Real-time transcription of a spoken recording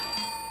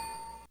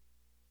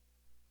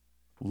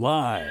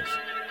Live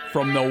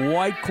from the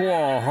White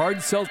Claw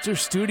Hard Seltzer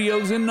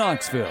Studios in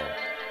Knoxville,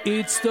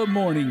 it's the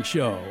Morning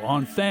Show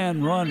on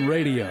Fan Run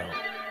Radio.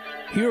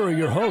 Here are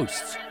your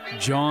hosts,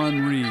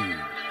 John Reed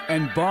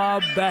and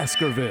Bob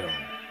Baskerville.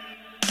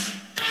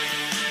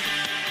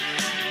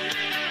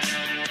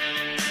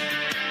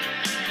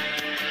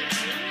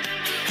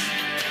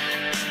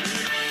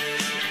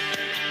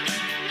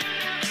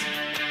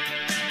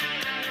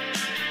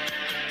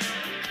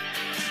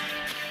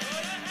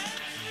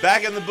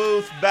 Back in the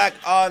booth, back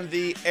on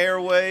the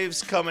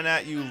airwaves, coming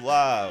at you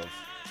live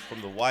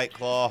from the White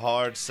Claw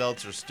Hard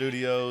Seltzer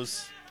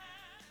Studios.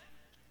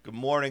 Good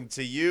morning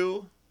to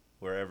you,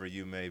 wherever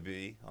you may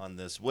be, on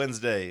this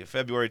Wednesday,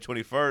 February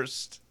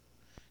 21st.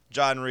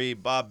 John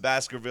Reed, Bob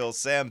Baskerville,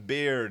 Sam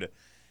Beard,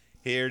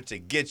 here to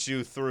get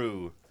you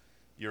through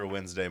your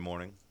Wednesday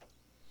morning.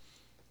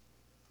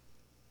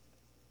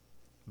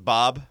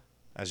 Bob,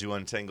 as you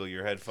untangle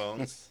your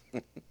headphones,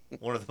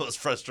 one of the most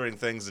frustrating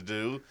things to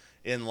do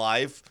in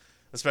life,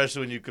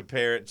 especially when you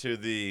compare it to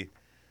the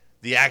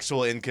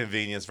actual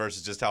inconvenience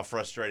versus just how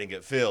frustrating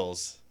it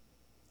feels.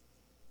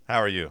 How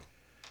are you?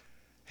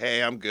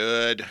 Hey, I'm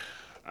good.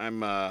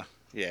 Now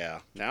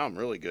I'm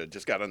really good.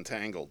 Just got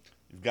untangled.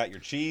 You've got your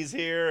cheese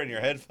here and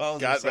your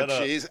headphones. Got my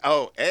cheese. Up.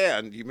 Oh,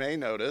 and you may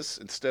notice,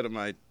 instead of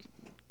my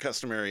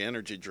customary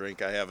energy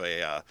drink, I have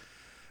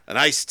an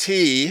iced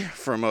tea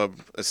from a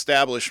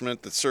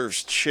establishment that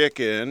serves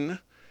chicken.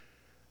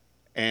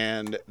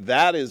 And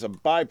that is a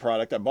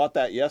byproduct. I bought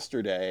that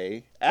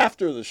yesterday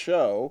after the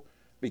show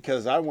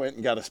because I went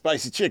and got a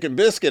spicy chicken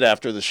biscuit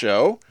after the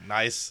show.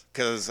 Nice.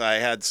 Because I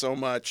had so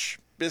much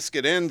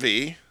biscuit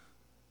envy.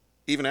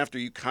 Even after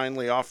you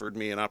kindly offered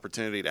me an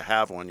opportunity to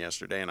have one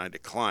yesterday and I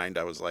declined,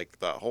 I was like,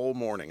 the whole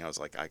morning, I was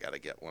like, I got to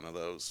get one of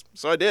those.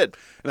 So I did.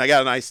 And I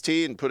got an iced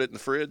tea and put it in the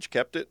fridge,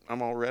 kept it.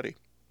 I'm all ready.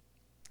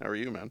 How are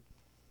you, man?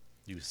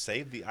 You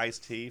saved the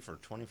iced tea for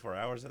 24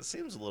 hours? That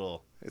seems a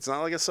little... It's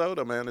not like a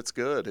soda, man. It's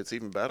good. It's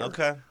even better.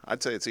 Okay.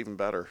 I'd say it's even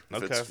better.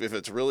 If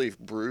it's really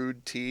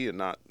brewed tea and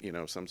not,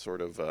 some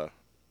sort of,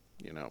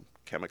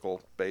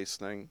 chemical-based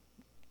thing,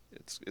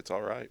 it's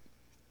all right.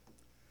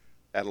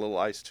 Add a little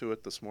ice to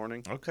it this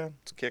morning. Okay.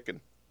 It's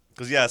kicking.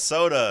 Because,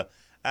 soda,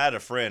 I had a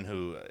friend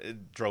who,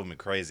 it drove me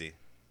crazy.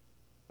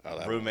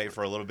 Roommate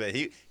for a little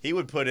bit. He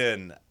would put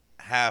in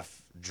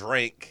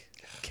half-drink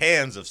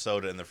cans of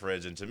soda in the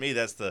fridge, and to me,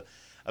 that's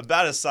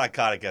about as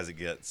psychotic as it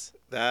gets.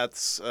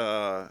 That's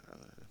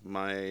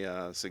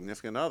my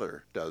significant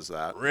other does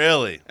that.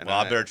 Really? And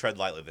I better tread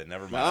lightly then.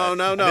 Never mind.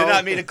 No. I did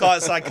not mean to call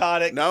it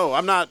psychotic. No,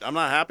 I'm not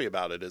happy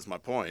about it is my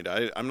point.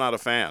 I'm not a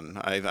fan.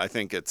 I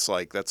think it's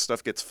like that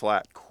stuff gets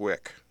flat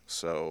quick,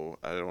 so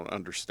I don't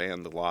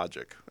understand the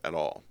logic at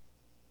all.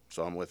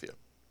 So I'm with you.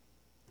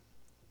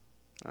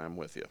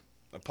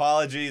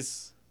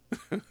 Apologies.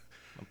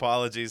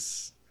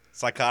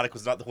 Psychotic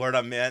was not the word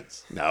I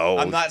meant. No.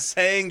 I'm not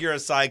saying you're a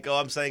psycho.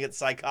 I'm saying it's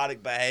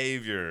psychotic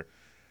behavior.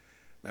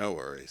 No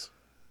worries.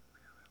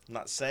 I'm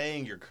not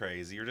saying you're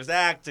crazy. You're just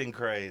acting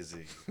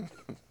crazy.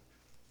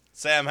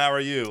 Sam, how are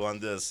you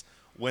on this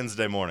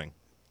Wednesday morning?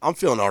 I'm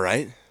feeling all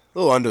right. A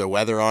little under the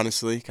weather,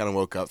 honestly. Kind of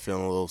woke up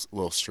feeling a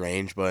little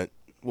strange, but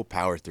we'll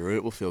power through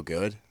it. We'll feel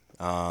good.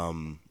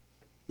 Had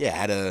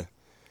a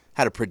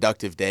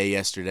productive day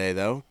yesterday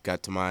though.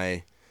 Got to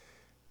my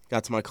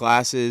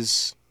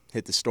classes.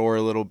 Hit the store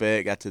a little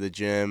bit, got to the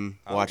gym,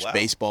 watched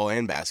baseball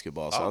and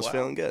basketball, so I was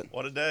feeling good.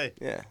 What a day.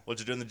 Yeah. What'd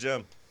you do in the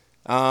gym?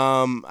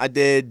 I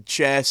did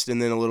chest and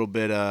then a little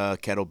bit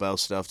of kettlebell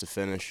stuff to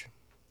finish.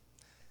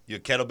 You a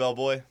kettlebell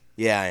boy?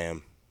 Yeah, I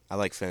am. I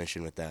like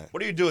finishing with that.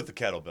 What do you do with the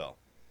kettlebell?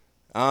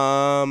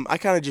 I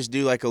kind of just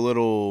do like a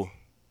little...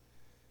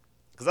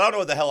 Because I don't know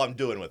what the hell I'm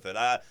doing with it.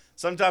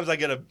 Sometimes I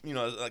get a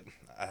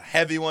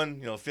heavy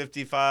one,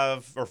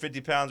 55 or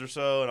 50 pounds or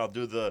so, and I'll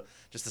do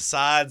just the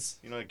sides,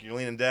 like you're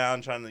leaning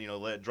down, trying to,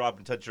 let it drop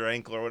and touch your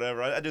ankle or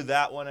whatever. I do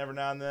that one every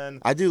now and then.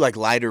 I do like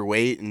lighter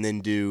weight and then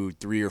do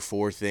 3 or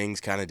 4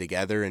 things kind of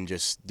together and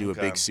just do a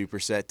big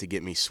superset to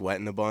get me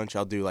sweating a bunch.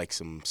 I'll do like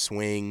some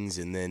swings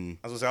and then...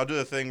 I was going to say, I'll do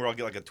the thing where I'll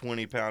get like a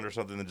 20 pound or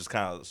something and just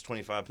kind of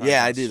 25 pounds.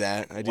 Yeah, I do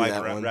that. Wrap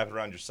it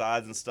around your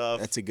sides and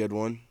stuff. That's a good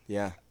one,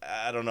 yeah.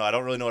 I don't know. I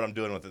don't really know what I'm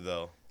doing with it,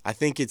 though. I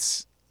think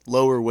it's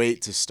lower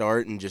weight to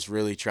start and just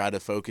really try to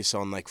focus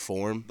on like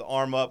form. The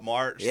arm up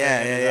march.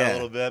 Yeah. A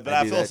little bit, but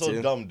I feel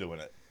so dumb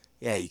doing it.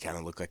 Yeah, you kind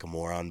of look like a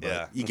moron,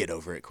 but you get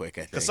over it quick,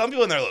 I think. Because some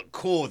people in there look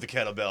cool with the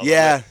kettlebell.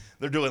 Yeah.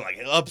 They're doing like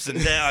ups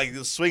and downs,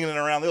 like swinging it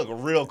around. They look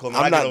real cool. And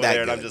I'm I not get over that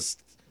there good. and I'm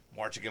just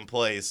marching in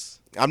place.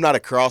 I'm not a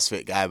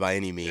CrossFit guy by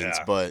any means,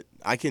 but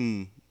I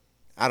don't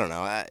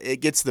know.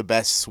 It gets the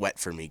best sweat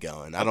for me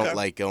going. I don't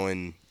like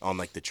going on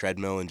like the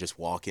treadmill and just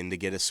walking to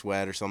get a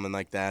sweat or something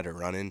like that or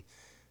running.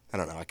 I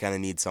don't know. I kind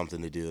of need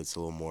something to do that's a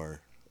little more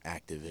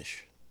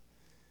active-ish.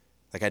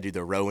 Like I do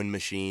the rowing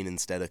machine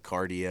instead of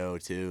cardio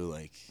too.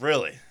 Like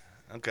really?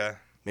 Okay.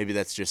 Maybe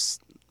that's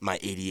just my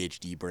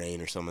ADHD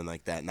brain or something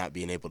like that, not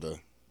being able to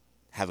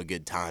have a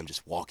good time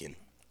just walking.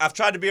 I've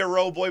tried to be a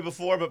row boy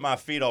before, but my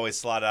feet always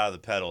slide out of the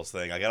pedals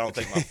thing. Like I don't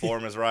think my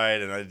form is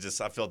right, and I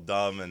feel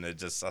dumb, and I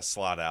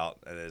slide out,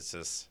 and it's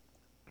just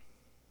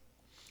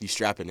You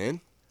strapping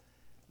in?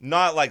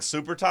 Not like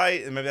super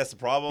tight, and maybe that's the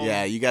problem.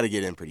 Yeah, you got to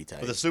get in pretty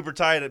tight. But the super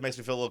tight, it makes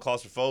me feel a little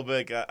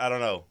claustrophobic. I don't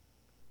know.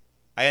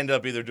 I end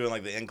up either doing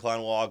like the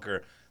incline walk,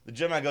 or the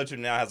gym I go to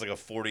now has like a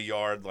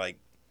 40-yard like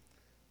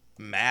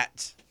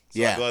mat.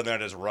 So I go in there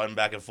and just run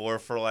back and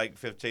forth for like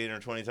 15 or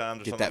 20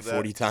 times or Get something that like that.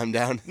 40 time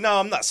down? No,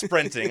 I'm not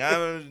sprinting.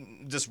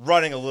 I'm just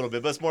running a little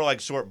bit, but it's more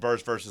like short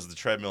bursts versus the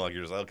treadmill. Like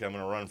you're just like, okay, I'm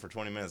going to run for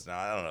 20 minutes now.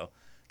 I don't know.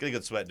 Get a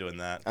good sweat doing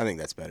that. I think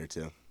that's better,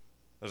 too.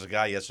 There's a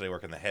guy yesterday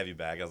working the heavy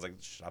bag. I was like,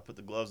 should I put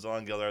the gloves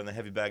on, go there in the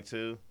heavy bag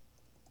too?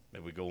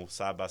 Maybe we go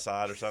side by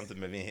side or something.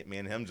 Maybe me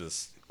and him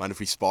just... Mind if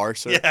we spar,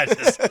 sir? Yeah,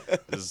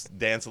 just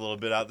dance a little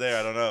bit out there.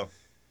 I don't know.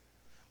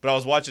 But I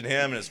was watching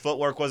him, and his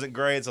footwork wasn't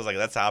great, so I was like,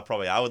 that's how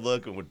probably I would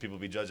look, and would people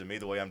be judging me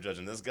the way I'm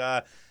judging this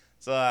guy?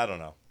 So I don't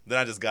know. Then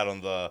I just got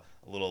on the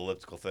little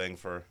elliptical thing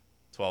for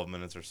 12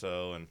 minutes or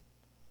so, and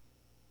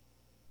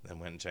then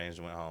went and changed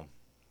and went home.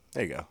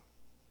 There you go.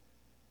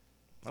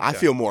 Okay. I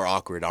feel more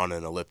awkward on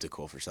an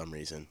elliptical for some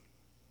reason.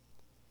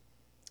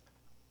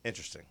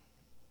 Interesting.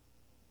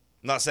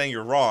 I'm not saying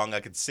you're wrong. I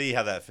could see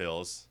how that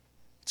feels.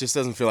 It just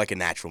doesn't feel like a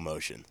natural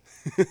motion.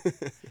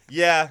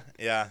 Yeah.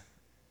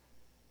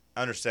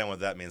 I understand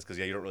what that means because,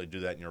 you don't really do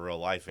that in your real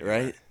life anymore.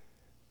 Right?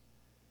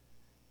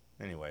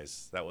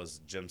 Anyways, that was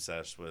Gym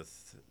Sesh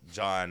with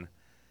John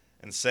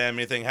and Sam.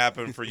 Anything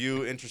happened for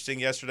you interesting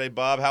yesterday,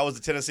 Bob? How was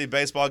the Tennessee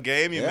baseball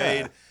game you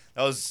made?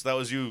 That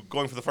was you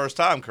going for the first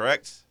time,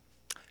 correct?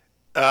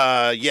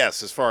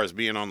 Yes, as far as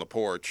being on the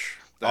porch.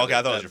 Okay,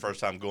 I thought it was your first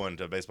time going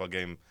to a baseball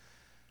game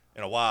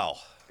in a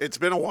while. It's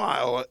been a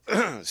while.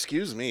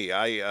 Excuse me.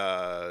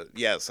 I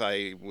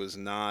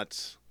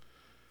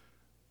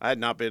had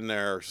not been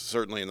there,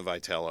 certainly in the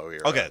Vitello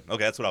era. Okay,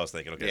 that's what I was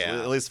thinking. Okay, Yeah.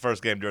 so at least the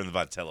first game during the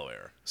Vitello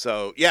era.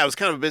 So, yeah, it was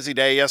kind of a busy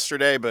day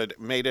yesterday, but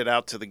made it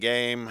out to the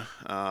game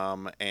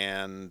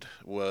and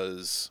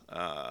was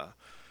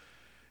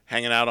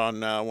hanging out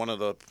on one of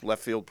the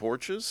left field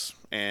porches.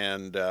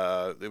 And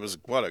it was,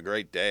 what a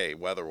great day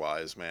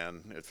weather-wise,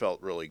 man. It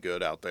felt really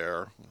good out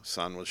there. The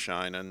sun was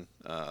shining.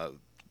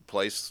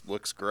 Place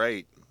looks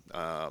great.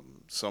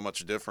 So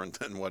much different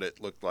than what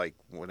it looked like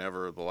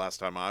whenever the last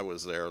time I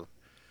was there,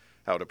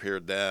 how it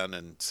appeared then.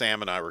 And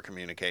Sam and I were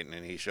communicating,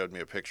 and he showed me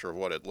a picture of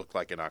what it looked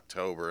like in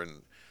October. And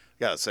I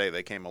got to say,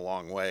 they came a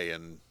long way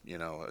in,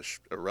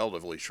 a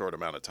relatively short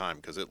amount of time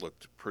because it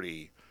looked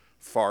pretty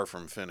far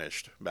from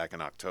finished back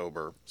in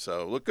October.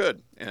 So it looked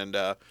good. And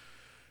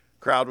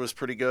crowd was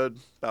pretty good,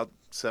 about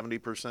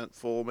 70%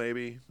 full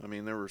maybe. I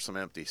mean, there were some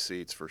empty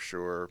seats for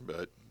sure,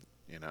 but,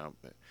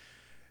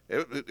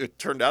 it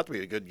turned out to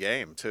be a good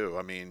game, too.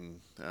 I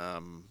mean,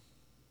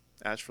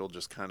 Asheville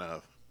just kind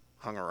of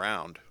hung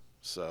around.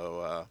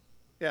 So,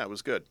 yeah, it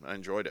was good. I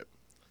enjoyed it.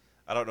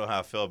 I don't know how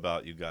I feel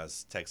about you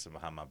guys texting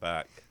behind my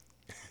back.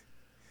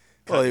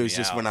 Well, it was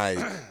just when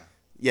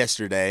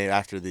yesterday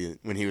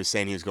when he was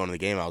saying he was going to the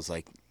game, I was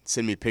like,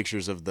 send me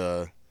pictures of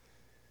the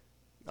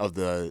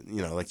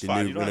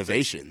new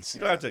renovations.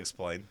 You don't have to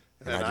explain.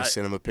 And I just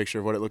sent him a picture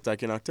of what it looked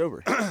like in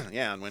October.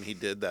 Yeah, and when he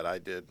did that, I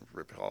did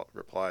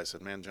reply. I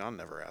said, man, John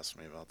never asked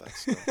me about that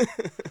stuff.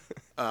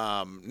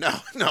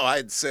 No, I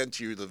had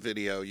sent you the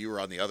video. You were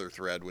on the other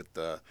thread with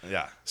the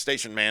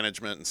station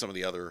management and some of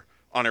the other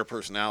on-air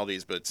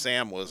personalities, but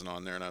Sam wasn't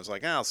on there, and I was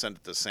like, I'll send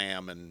it to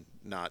Sam and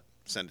not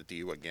send it to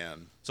you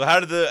again. So how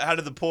did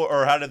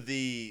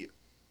the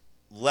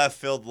left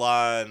field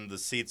line, the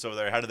seats over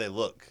there, how do they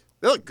look?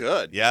 They look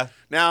good. Yeah?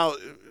 Now,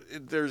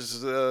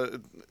 there's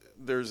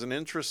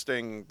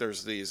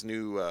these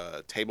new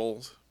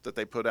tables that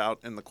they put out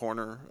in the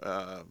corner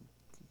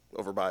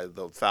over by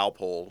the foul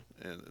pole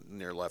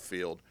near left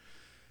field.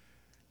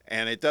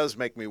 And it does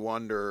make me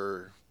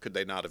wonder, could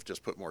they not have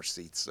just put more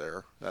seats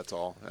there? That's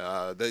all.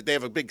 They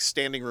have a big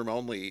standing room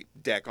only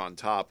deck on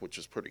top, which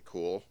is pretty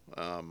cool.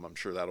 I'm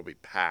sure that'll be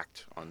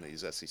packed on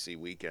these SEC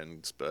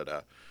weekends.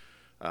 But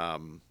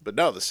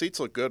no, the seats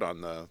look good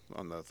on the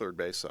third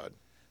base side.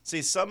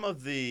 See, some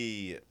of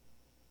the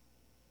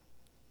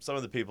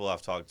people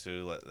I've talked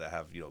to that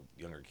have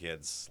younger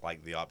kids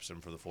like the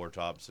option for the four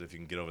tops. If you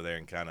can get over there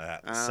and kind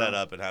of set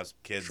up and have some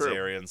kids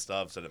area and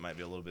stuff, so that it might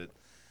be a little bit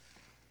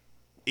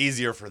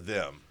easier for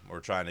them. We're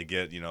trying to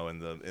get in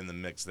the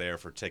mix there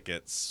for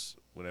tickets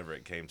whenever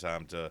it came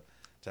time to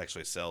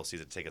actually sell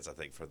season tickets. I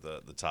think for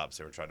the tops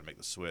they were trying to make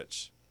the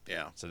switch.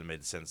 Yeah. So it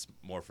made sense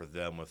more for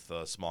them with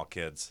small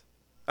kids.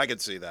 I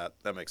could see that.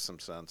 That makes some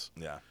sense.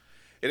 Yeah.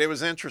 And it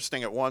was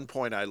interesting. At one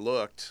point I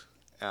looked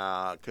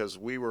because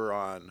we were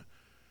on.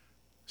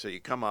 So you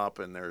come up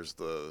and there's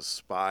the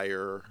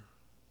Spire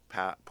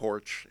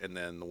porch and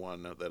then the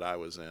one that I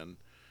was in.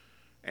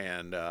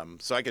 And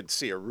so I could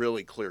see a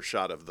really clear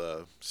shot of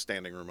the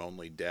standing room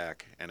only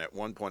deck. And at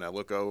one point I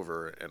look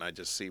over and I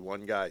just see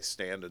one guy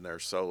standing there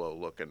solo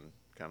looking,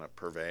 kind of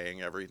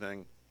purveying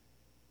everything.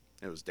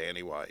 It was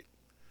Danny White.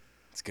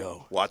 Let's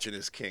go. Watching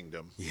his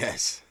kingdom.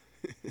 Yes.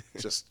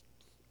 Just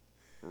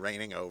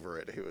reigning over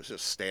it. He was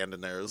just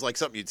standing there. It was like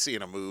something you'd see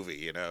in a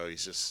movie,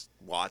 He's just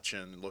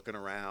watching, looking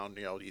around.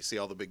 You see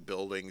all the big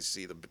buildings,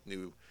 see the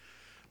new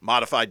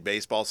modified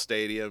baseball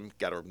stadium,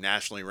 got a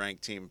nationally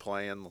ranked team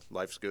playing.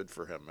 Life's good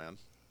for him, man.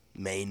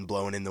 Mane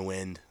blowing in the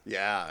wind.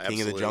 Yeah, absolutely.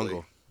 King of the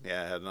jungle.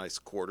 Yeah, had a nice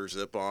quarter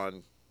zip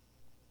on,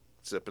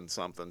 sipping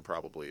something,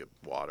 probably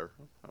water,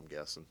 I'm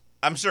guessing.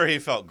 I'm sure he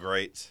felt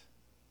great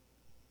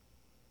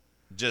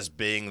just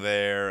being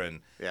there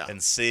and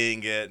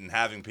seeing it and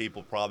having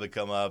people probably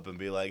come up and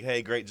be like,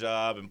 hey, great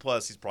job. And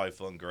plus, he's probably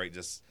feeling great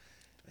just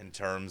in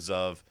terms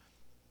of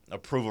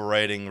approval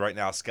rating right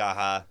now, sky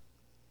high.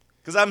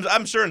 Because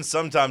I'm sure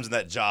sometimes in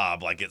that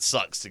job, like, it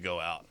sucks to go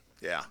out.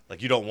 Yeah.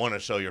 Like, you don't want to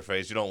show your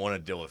face. You don't want to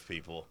deal with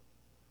people.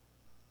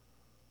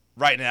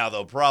 Right now,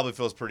 though, probably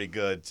feels pretty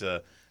good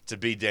to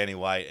be Danny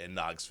White in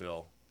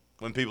Knoxville.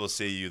 When people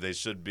see you, they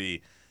should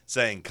be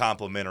saying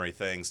complimentary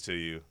things to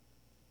you.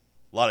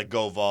 A lot of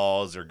go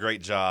Vols or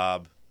great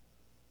job.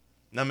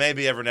 Now,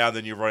 maybe every now and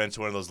then you run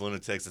into one of those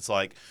lunatics that's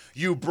like,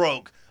 you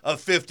broke a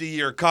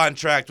 50-year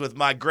contract with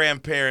my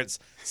grandparents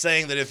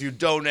saying that if you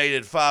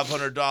donated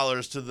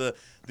 $500 to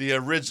the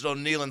original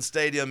Neyland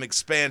Stadium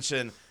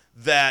expansion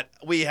that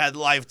we had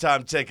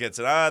lifetime tickets.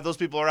 And those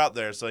people are out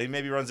there, so he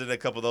maybe runs into a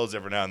couple of those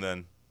every now and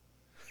then.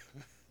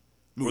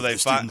 Move the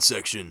student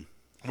section.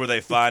 Where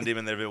they find him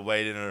and they've been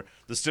waiting. Or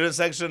the student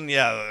section,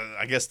 yeah,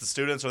 I guess the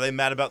students, are they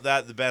mad about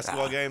that, the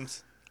basketball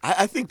games?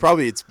 I think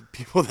probably it's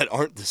people that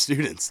aren't the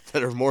students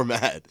that are more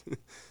mad.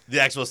 The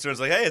actual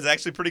students like, hey, it's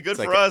actually pretty good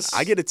for us.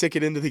 I get a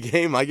ticket into the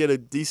game. I get a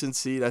decent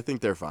seat. I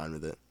think they're fine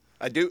with it.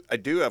 I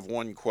do have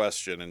one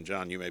question, and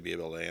John, you may be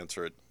able to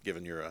answer it,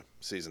 given you're a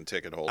season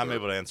ticket holder. I'm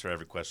able to answer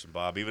every question,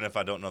 Bob, even if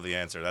I don't know the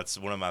answer. That's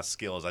one of my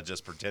skills. I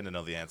just pretend to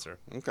know the answer.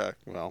 Okay,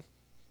 well,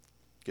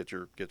 get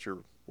your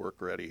work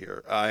ready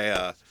here.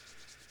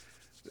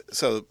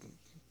 So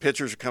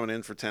pitchers are coming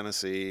in for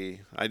Tennessee.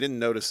 I didn't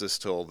notice this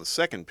till the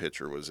second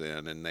pitcher was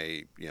in, and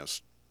it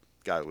was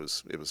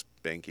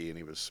Benke, and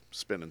he was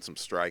spinning some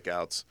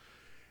strikeouts,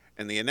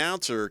 and the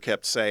announcer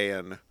kept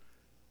saying,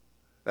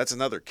 "That's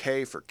another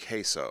K for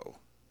queso."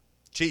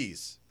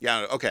 Cheese.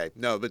 Yeah. Okay.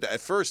 No, but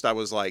at first I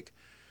was like,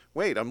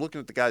 "Wait, I'm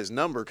looking at the guy's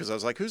number," because I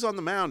was like, "Who's on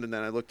the mound?" And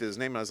then I looked at his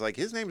name, and I was like,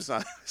 "His name's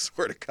not." I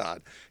swear to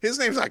God, his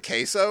name's not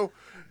Queso.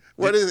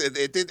 What is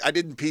it? I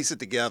didn't piece it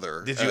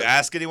together. Did you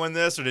ask anyone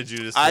this, or did you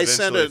just I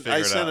sent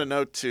a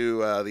note to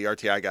the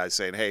RTI guys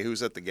saying, "Hey,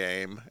 who's at the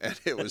game?" And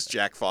it was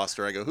Jack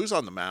Foster. I go, "Who's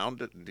on the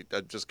mound?"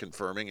 Just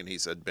confirming, and he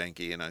said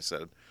Benke, and I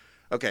said,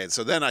 "Okay."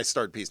 So then I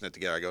started piecing it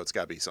together. I go, "It's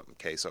got to be something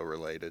Queso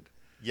related."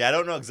 Yeah, I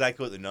don't know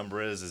exactly what the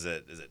number is. Is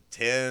it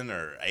 10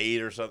 or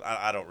 8 or something?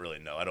 I don't really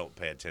know. I don't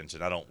pay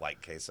attention. I don't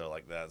like queso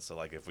like that. So,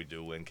 like, if we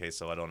do win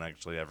queso, I don't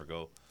actually ever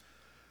go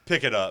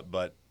pick it up.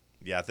 But,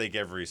 yeah, I think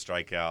every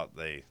strikeout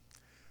they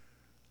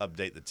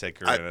update the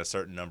ticker, and a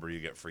certain number you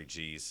get free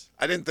cheese.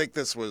 I didn't think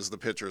this was the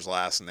pitcher's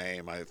last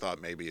name. I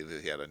thought maybe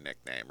that he had a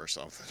nickname or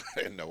something.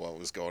 I didn't know what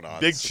was going on.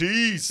 Big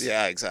Cheese.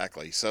 Yeah,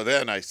 exactly. So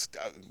then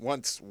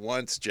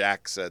once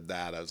Jack said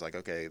that, I was like,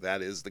 okay,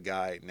 that is the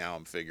guy. Now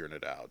I'm figuring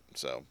it out.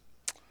 So.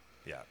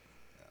 Yeah.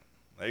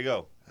 There you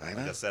go. Like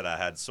I said, I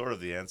had sort of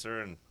the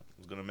answer and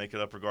was going to make it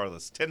up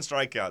regardless. 10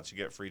 strikeouts, you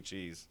get free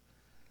cheese.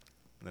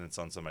 And then it's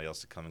on somebody else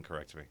to come and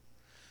correct me.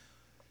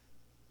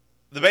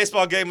 The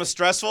baseball game was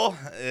stressful.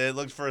 It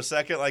looked for a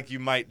second like you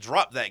might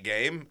drop that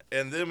game.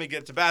 And then we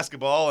get to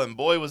basketball, and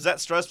boy, was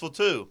that stressful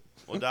too.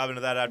 We'll dive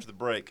into that after the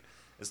break.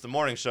 It's the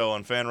Morning Show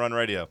on Fan Run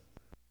Radio.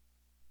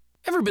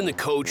 Ever been the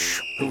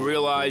coach who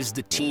realized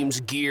the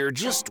team's gear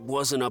just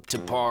wasn't up to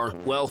par?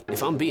 Well,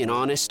 if I'm being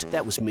honest,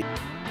 that was me.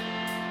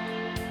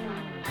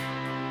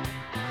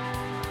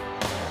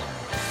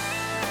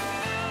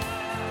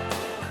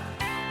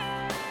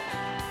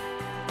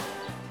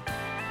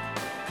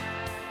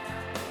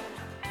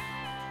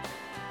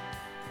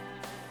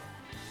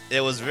 It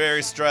was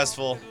very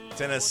stressful.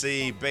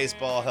 Tennessee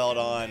baseball held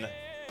on,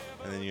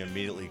 and then you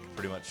immediately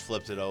pretty much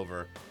flipped it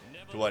over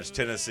to watch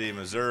Tennessee,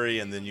 Missouri,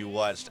 and then you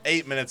watched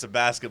 8 minutes of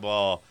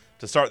basketball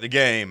to start the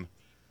game,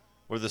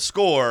 where the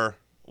score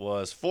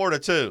was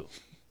 4-2.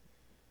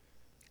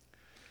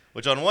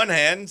 Which on one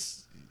hand,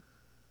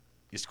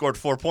 you scored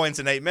 4 points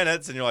in 8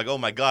 minutes, and you're like, oh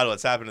my God,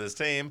 what's happened to this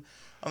team?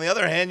 On the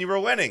other hand, you were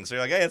winning, so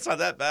you're like, hey, it's not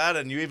that bad,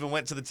 and you even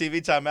went to the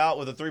TV timeout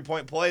with a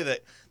 3-point play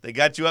that they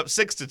got you up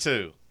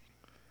 6-2.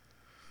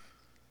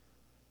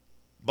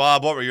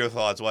 Bob, what were your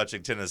thoughts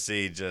watching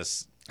Tennessee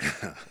just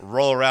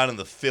roll around in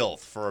the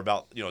filth for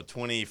about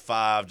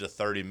 25 to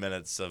 30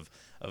 minutes of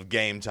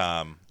game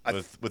time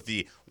with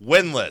the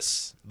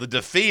winless, the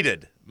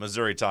defeated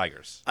Missouri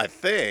Tigers? I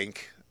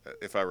think,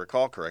 if I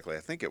recall correctly, I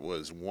think it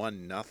was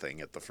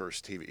 1-0 at the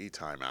first TV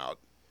timeout.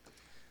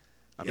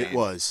 It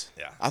was.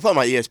 Yeah. I thought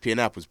my ESPN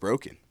app was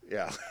broken.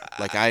 Yeah.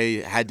 Like,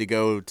 I had to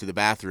go to the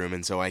bathroom,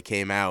 and so I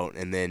came out,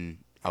 and then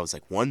I was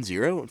like,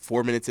 1-0?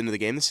 4 minutes into the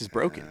game, this is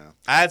broken. Yeah.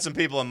 I had some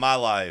people in my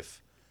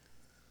life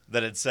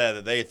that had said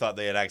that they thought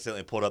they had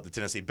accidentally pulled up the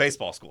Tennessee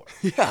baseball score.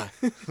 Yeah.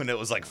 When it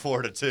was like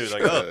 4-2.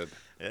 Like, oh,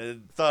 I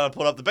thought I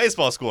pulled up the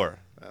baseball score.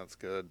 That's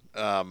good.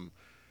 I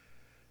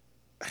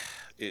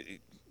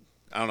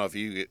don't know if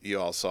you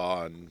all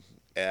saw on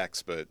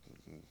X, but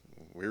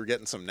we were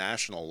getting some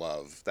national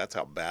love. That's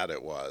how bad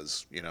it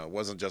was. You know, it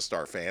wasn't just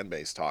our fan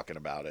base talking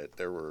about it.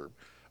 There were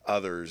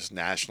others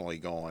nationally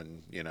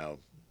going, you know,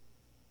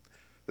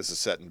 this is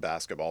setting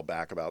basketball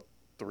back about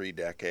 3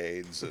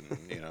 decades and,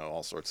 you know,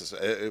 all sorts of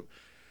stuff.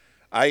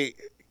 I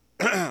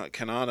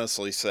can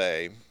honestly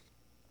say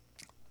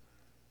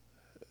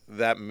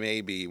that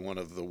may be one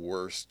of the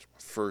worst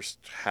first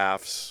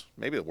halves,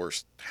 maybe the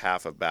worst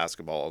half of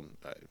basketball.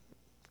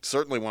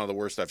 Certainly one of the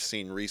worst I've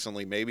seen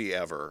recently, maybe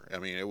ever. I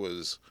mean, it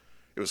was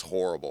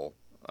horrible.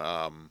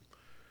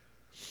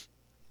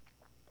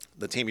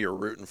 The team you were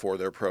rooting for,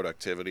 their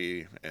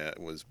productivity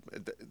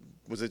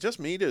was it just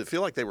me? Did it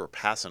feel like they were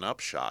passing up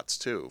shots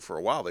too? For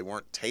a while, they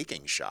weren't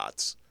taking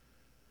shots.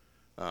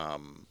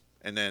 And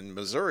then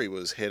Missouri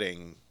was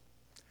hitting.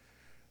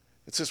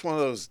 It's just one of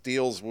those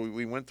deals.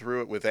 We went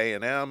through it with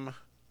A&M,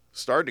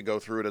 started to go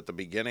through it at the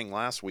beginning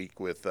last week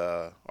with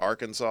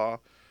Arkansas.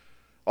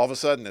 All of a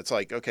sudden, it's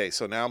like, okay,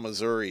 so now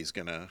Missouri's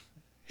going to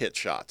hit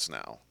shots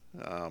now.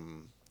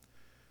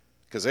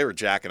 Because they were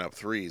jacking up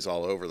threes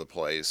all over the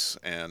place,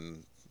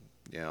 and,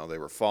 you know, they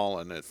were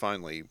falling. It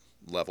finally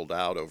leveled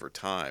out over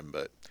time.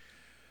 But,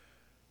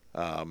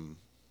 and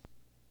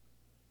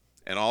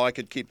all I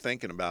could keep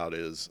thinking about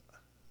is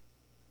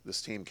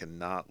this team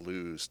cannot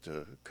lose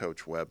to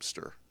Coach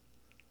Webster.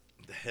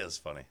 It was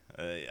funny.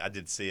 I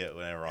did see it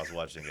whenever I was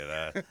watching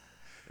it.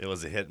 It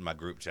was a hit in my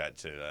group chat,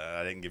 too.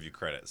 I didn't give you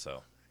credit,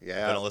 so.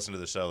 Yeah. If they don't listen to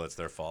the show, that's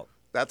their fault.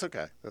 That's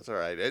okay. That's all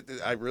right.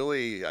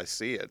 I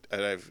see it.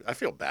 And I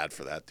feel bad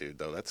for that dude,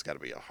 though. That's just got to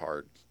be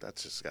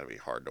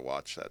hard to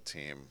watch that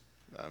team.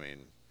 I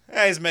mean.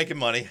 Yeah, he's making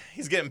money.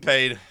 He's getting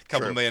paid a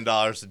couple $1 million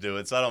to do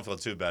it, so I don't feel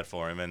too bad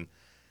for him. And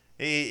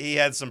he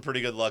had some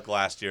pretty good luck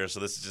last year, so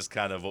this is just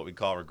kind of what we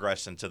call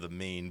regression to the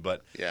mean.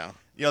 But, yeah,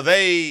 you know,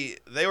 they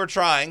were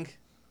trying.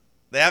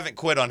 They haven't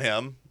quit on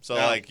him. So,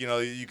 no. like, you know,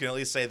 you can at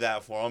least say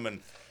that for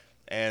him.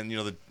 And you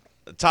know, the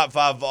top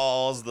 5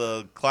 Vols,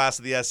 the class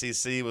of the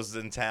SEC was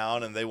in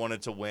town, and they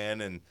wanted to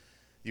win. And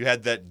you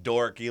had that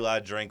dork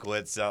Eli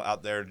Drinkwitz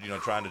out there, you know,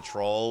 trying to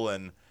troll.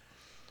 And,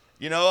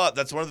 you know,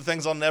 that's one of the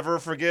things I'll never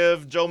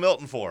forgive Joe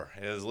Milton for,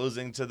 is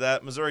losing to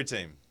that Missouri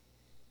team.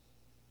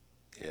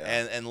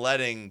 Yeah. And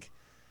letting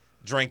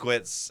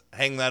Drinkwitz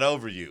hang that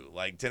over you.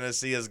 Like,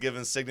 Tennessee has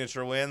given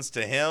signature wins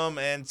to him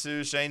and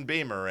to Shane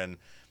Beamer. And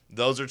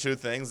those are 2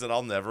 things that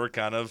I'll never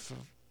kind of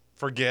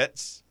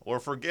forget or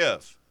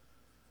forgive.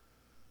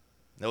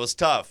 It was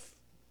tough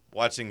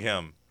watching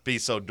him be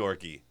so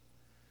dorky,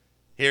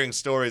 hearing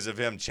stories of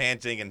him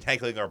chanting and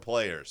heckling our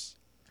players.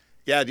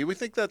 Yeah, do we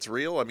think that's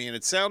real? I mean,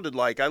 it sounded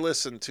like I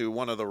listened to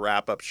one of the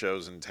wrap-up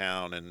shows in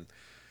town, and,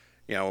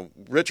 you know,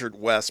 Richard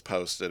West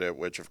posted it,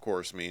 which, of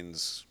course,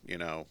 means, you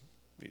know,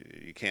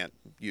 you can't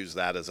use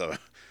that as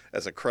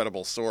a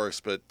credible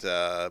source. But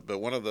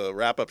one of the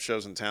wrap-up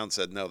shows in town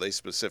said, no, they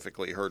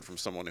specifically heard from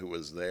someone who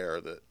was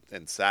there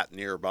and sat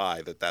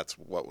nearby that that's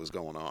what was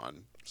going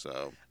on.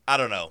 So I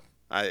don't know.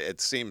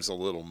 It seems a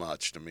little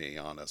much to me,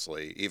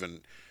 honestly.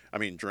 Even, I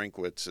mean,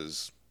 Drinkwitz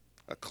is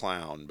a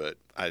clown, but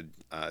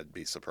I'd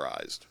be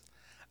surprised.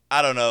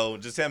 I don't know.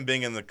 Just him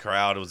being in the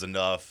crowd was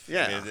enough.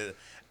 Yeah.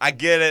 I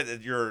get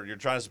it. You're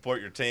trying to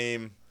support your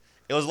team.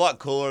 It was a lot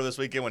cooler this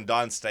weekend when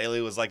Dawn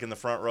Staley was like in the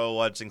front row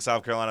watching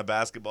South Carolina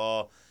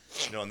basketball,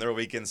 you know, in their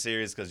weekend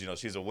series because, you know,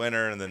 she's a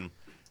winner. And then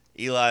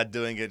Eli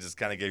doing it just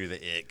kind of gave you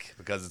the ick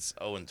because it's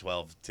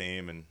 0-12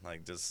 team and,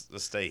 like, just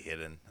stay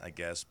hidden, I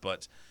guess.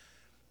 But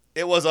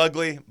it was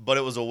ugly, but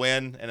it was a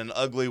win, and an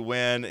ugly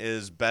win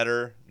is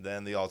better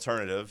than the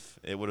alternative.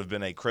 It would have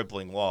been a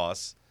crippling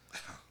loss.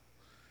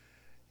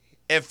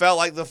 It felt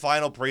like the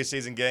final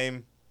preseason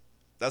game.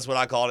 That's what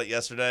I called it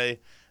yesterday.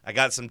 I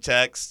got some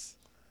texts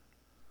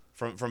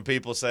from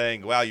people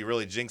saying, wow, you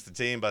really jinxed the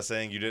team by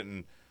saying you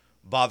didn't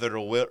bother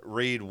to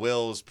read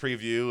Will's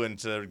preview and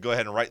to go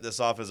ahead and write this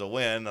off as a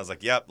win. I was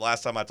like, yep,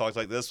 last time I talked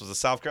like this was the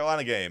South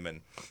Carolina game, and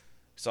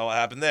saw what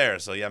happened there.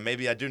 So, yeah,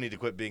 maybe I do need to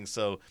quit being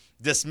so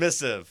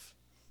dismissive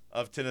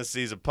of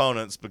Tennessee's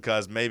opponents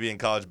because maybe in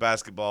college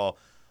basketball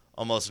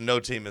almost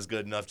no team is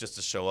good enough just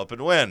to show up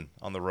and win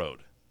on the road.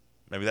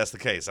 Maybe that's the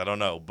case. I don't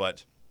know,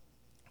 but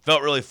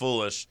felt really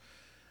foolish.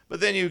 But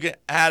then you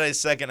had a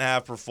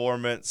second-half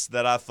performance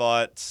that I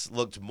thought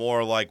looked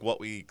more like what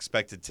we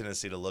expected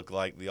Tennessee to look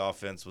like. The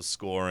offense was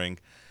scoring.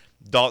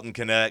 Dalton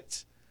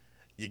Connect,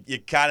 you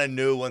kind of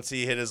knew once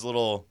he hit his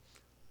little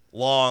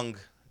long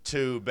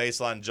 2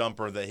 baseline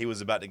jumper that he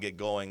was about to get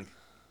going.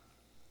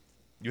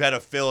 You had a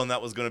feeling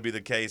that was going to be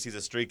the case. He's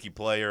a streaky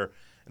player.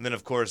 And then,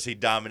 of course, he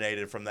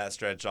dominated from that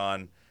stretch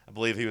on. I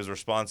believe he was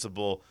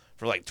responsible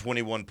for like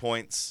 21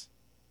 points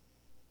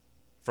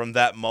from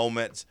that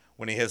moment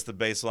when he hits the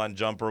baseline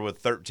jumper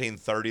with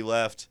 13:30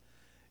 left.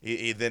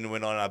 He then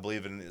went on, I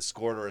believe, and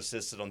scored or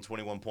assisted on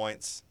 21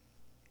 points,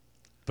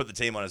 put the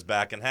team on his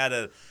back, and had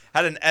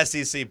an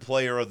SEC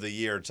Player of the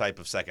Year type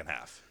of second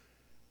half.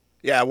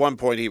 Yeah, at one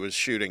point he was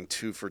shooting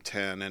 2 for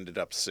 10, ended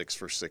up 6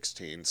 for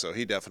 16. So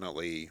he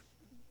definitely.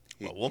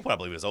 Well, at one point I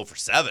believe he was 0 for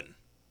 7.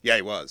 Yeah,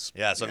 he was.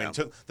 Yeah, so I mean,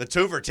 the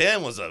 2 for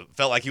 10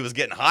 felt like he was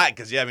getting hot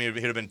because, yeah, I mean,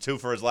 he'd have been 2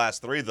 for his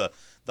last 3. The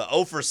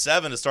 0 for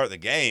 7 to start the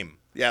game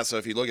Yeah, so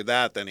if you look at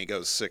that, then he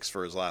goes 6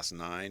 for his last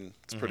 9.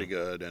 It's pretty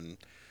good. And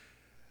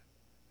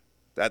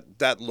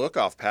that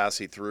look-off pass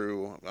he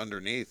threw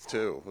underneath,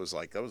 too, was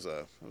like, that was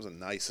a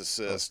nice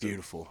assist. That's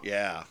beautiful.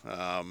 Yeah.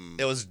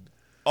 It was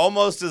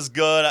almost as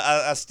good.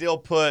 I still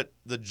put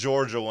the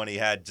Georgia one he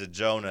had to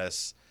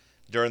Jonas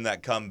during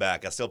that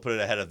comeback. I still put it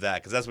ahead of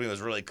that because that's when he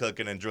was really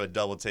cooking and drew a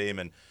double team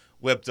and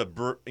whipped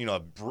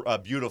a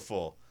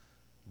beautiful,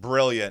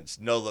 brilliant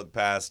no-look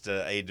pass to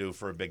Adu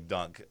for a big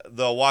dunk.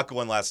 The WAKA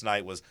one last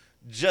night was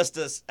just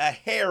a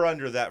hair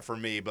under that for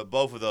me, but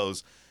both of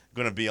those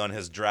going to be on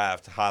his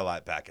draft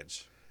highlight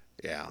package.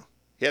 Yeah.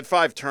 He had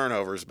 5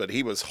 turnovers, but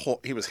he was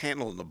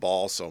handling the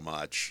ball so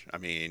much. I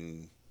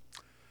mean,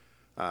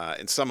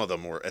 and some of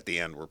them were at the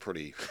end were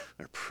pretty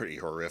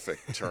horrific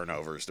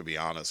turnovers, to be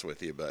honest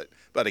with you.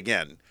 But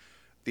again,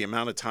 the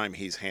amount of time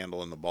he's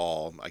handling the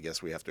ball, I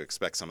guess we have to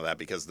expect some of that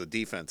because the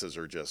defenses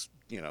are just,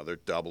 they're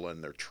doubling,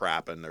 they're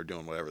trapping, they're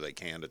doing whatever they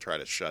can to try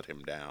to shut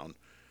him down.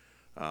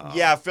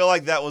 Yeah, I feel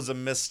like that was a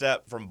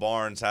misstep from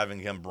Barnes having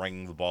him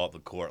bring the ball up the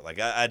court. Like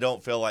I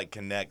don't feel like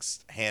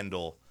Connect's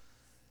handle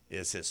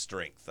is his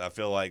strength. I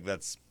feel like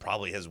that's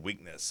probably his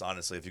weakness,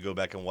 honestly. If you go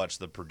back and watch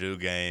the Purdue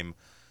game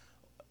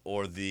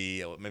or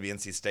maybe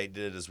NC State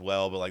did it as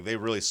well, but like they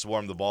really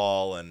swarmed the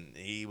ball and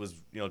he was,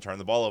 turning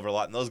the ball over a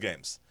lot in those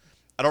games.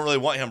 I don't really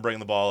want him bringing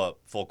the ball up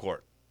full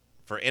court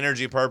for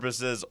energy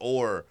purposes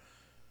or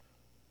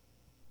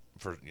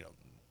for,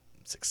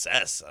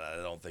 success. I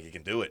don't think he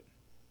can do it.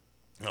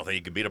 I don't think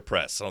he can beat a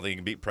press. I don't think he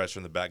can beat pressure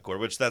in the backcourt,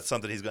 which that's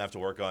something he's going to have to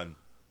work on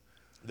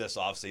this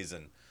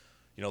offseason,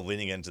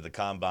 leading into the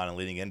combine and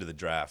leading into the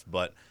draft.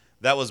 But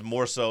that was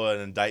more so an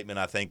indictment,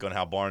 I think, on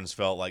how Barnes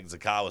felt like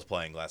Zakai was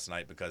playing last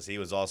night because he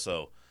was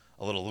also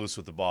a little loose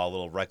with the ball, a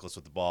little reckless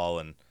with the ball.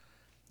 And,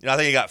 I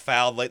think he got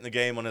fouled late in the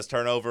game on his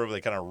turnover. They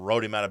kind of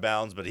rode him out of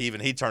bounds, but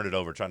he turned it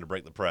over trying to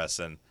break the press.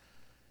 And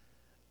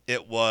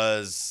it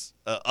was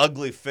an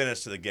ugly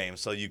finish to the game.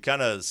 So you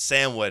kind of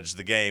sandwiched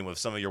the game with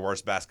some of your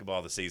worst basketball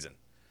of the season.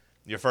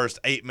 Your first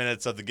 8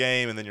 minutes of the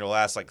game and then your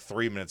last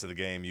 3 minutes of the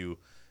game, you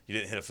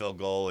didn't hit a field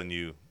goal and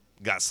you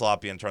got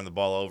sloppy and turned the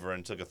ball over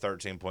and took a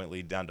 13-point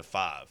lead down to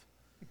 5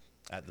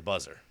 at the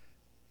buzzer.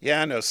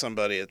 Yeah, I know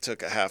somebody that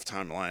took a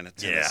halftime line at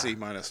Tennessee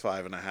minus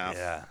 5.5.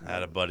 Yeah, I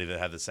had a buddy that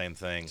had the same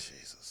thing.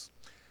 Jesus.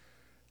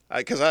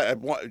 Because at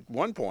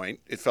one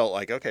point it felt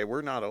like, okay,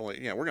 we're not only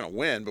we're going to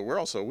win, but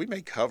we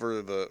may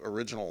cover the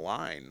original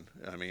line.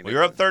 I mean,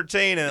 you're up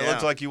 13, and it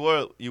looked like you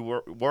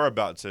were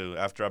about to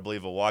after I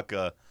believe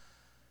WAKA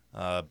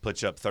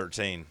put you up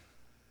 13.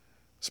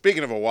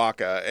 Speaking of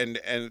WAKA,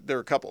 and there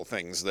are a couple of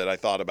things that I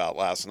thought about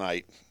last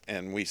night,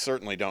 and we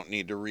certainly don't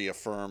need to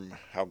reaffirm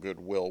how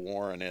good Will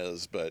Warren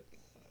is, but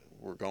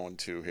we're going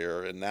to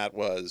here, and that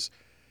was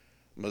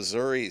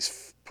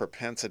Missouri's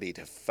propensity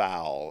to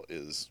foul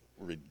is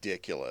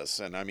ridiculous.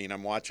 And I mean,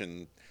 I'm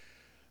watching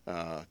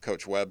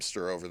Coach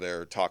Webster over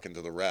there talking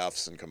to the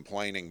refs and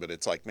complaining, but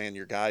it's like, man,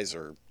 your guys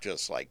are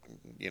just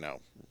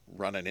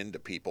running into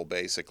people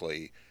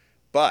basically.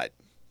 But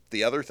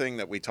the other thing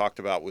that we talked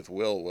about with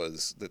Will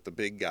was that the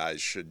big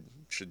guys should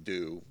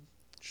do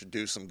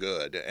some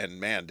good. And,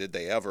 man, did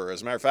they ever.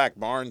 As a matter of fact,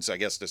 Barnes, I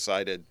guess,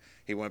 decided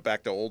he went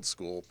back to old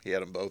school. He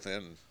had them both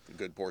in a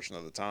good portion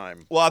of the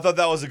time. Well, I thought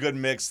that was a good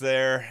mix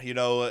there.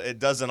 It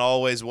doesn't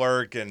always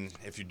work. And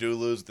if you do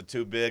lose the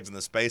two bigs and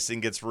the spacing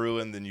gets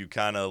ruined, then you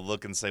kind of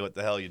look and say, what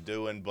the hell are you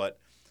doing? But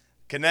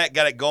Connect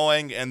got it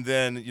going. And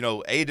then,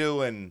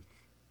 Adu and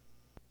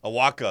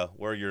WAKA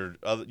were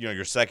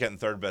your second and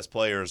third best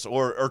players,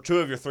 or two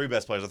of your three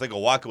best players. I think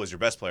WAKA was your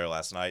best player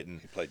last night, and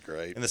he played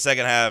great. In the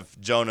second half,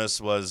 Jonas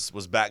was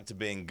back to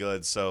being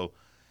good. So,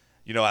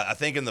 I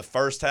think in the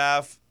first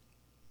half,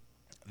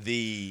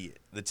 the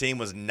team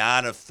was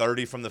 9 of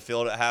 30 from the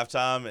field at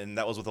halftime, and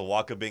that was with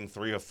WAKA being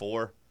 3 of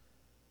 4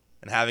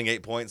 and having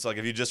 8 points. Like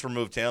if you just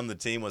removed him, the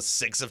team was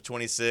 6 of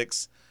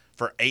 26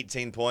 for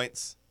 18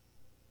 points.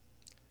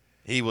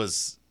 He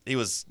was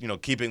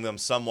keeping them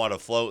somewhat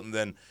afloat, and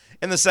then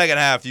in the second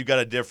half, you got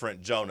a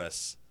different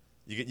Jonas.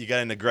 You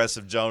got an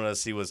aggressive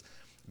Jonas. He was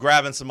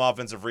grabbing some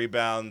offensive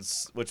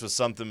rebounds, which was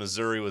something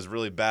Missouri was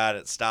really bad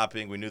at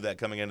stopping. We knew that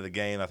coming into the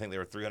game. I think they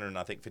were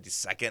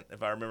 352nd,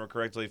 if I remember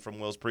correctly, from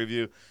Will's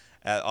preview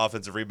at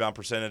offensive rebound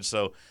percentage.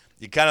 So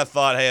you kind of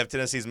thought, hey, if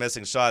Tennessee's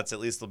missing shots, at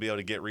least they'll be able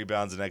to get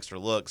rebounds and extra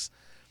looks.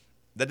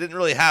 That didn't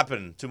really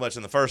happen too much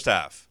in the first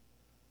half.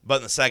 But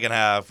in the second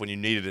half, when you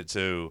needed it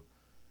to,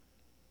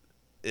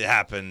 it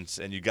happened,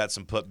 and you got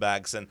some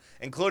putbacks, and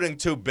including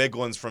 2 big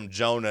ones from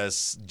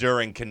Jonas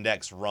during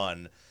Connect's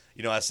run.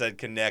 I said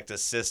Connect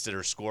assisted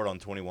or scored on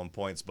 21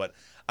 points, but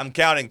I'm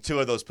counting 2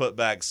 of those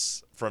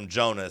putbacks from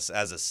Jonas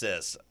as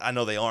assists. I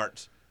know they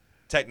aren't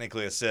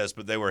technically assists,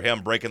 but they were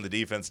him breaking the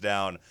defense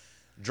down,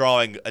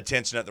 drawing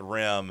attention at the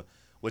rim,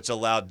 which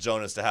allowed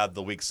Jonas to have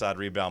the weak side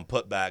rebound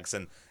putbacks.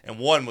 And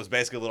one was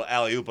basically a little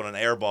alley-oop on an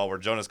air ball where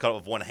Jonas caught it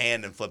with one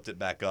hand and flipped it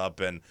back up.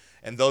 And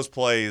those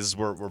plays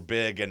were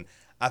big, and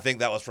I think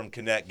that was from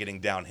Connect getting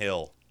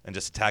downhill and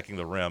just attacking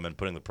the rim and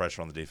putting the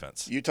pressure on the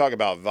defense. You talk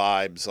about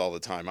vibes all the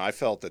time. I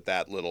felt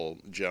that little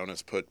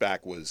Jonas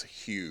putback was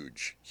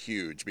huge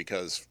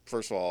because,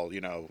 first of all,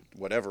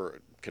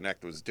 whatever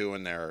Connect was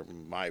doing there,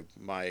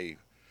 my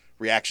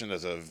reaction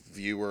as a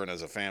viewer and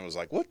as a fan was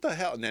like, what the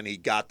hell? And then he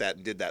got that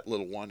and did that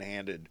little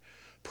one-handed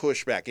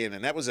push back in,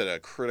 and that was at a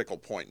critical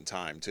point in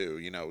time, too.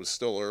 It was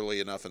still early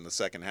enough in the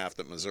second half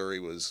that Missouri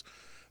was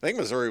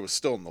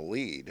still in the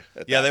lead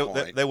at that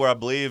point. They were, I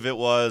believe it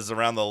was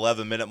around the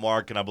 11-minute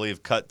mark, and I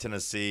believe cut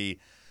the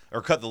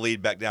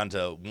lead back down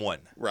to 1.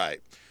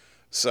 Right.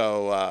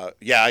 So,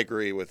 I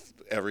agree with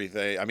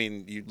everything. I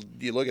mean,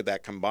 you look at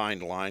that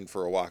combined line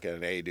for WAKA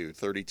and ADU,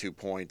 32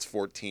 points,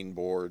 14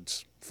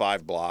 boards,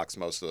 5 blocks,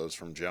 most of those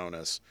from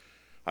Jonas.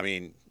 I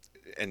mean,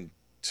 and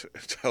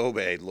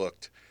Tobe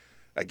looked,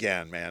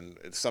 again, man,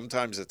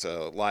 sometimes it's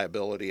a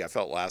liability. I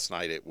felt last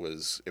night it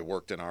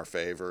worked in our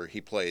favor. He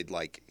played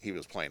like he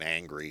was playing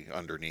angry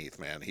underneath,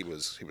 man. He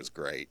was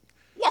great.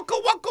 Waka,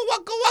 waka,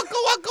 waka, waka,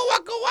 waka,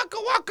 waka, waka,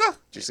 waka.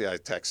 Did you see I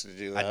texted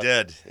you that? I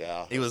did.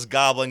 Yeah. He was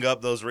gobbling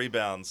up those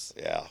rebounds.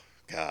 Yeah.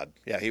 God.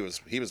 Yeah, he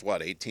was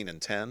what, 18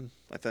 and 10,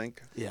 I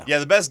think? Yeah. Yeah,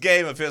 the best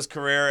game of his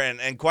career,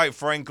 and quite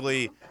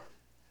frankly,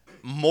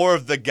 more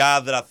of the guy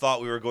that I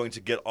thought we were going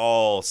to get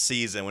all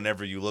season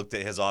whenever you looked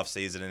at his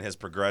offseason and his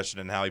progression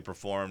and how he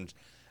performed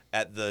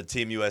at the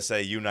Team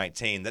USA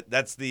U19.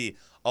 That's the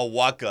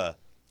WAKA,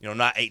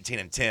 not 18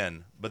 and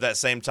 10, but that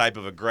same type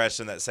of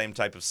aggression, that same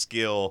type of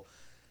skill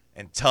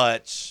and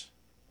touch.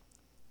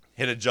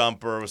 Hit a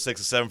jumper, was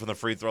 6 of 7 from the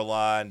free throw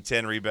line,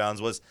 10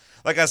 rebounds. Was,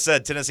 like I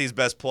said, Tennessee's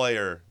best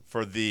player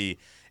for the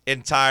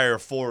entire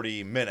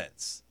 40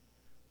 minutes.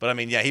 But, I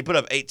mean, yeah, he put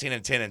up 18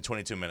 and 10 in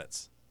 22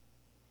 minutes.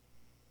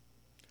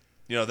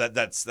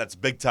 That's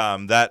big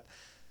time. That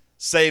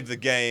saved the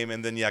game.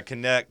 And then,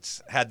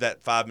 Connect had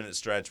that 5-minute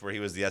stretch where he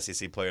was the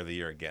SEC Player of the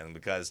Year again,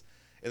 because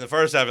in the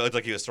first half it looked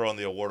like he was throwing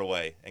the award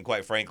away. And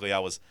quite frankly, I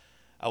was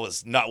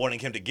not wanting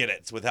him to get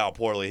it with how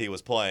poorly he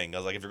was playing. I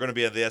was like, if you're going to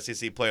be the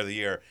SEC Player of the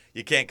Year,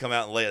 you can't come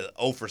out and lay an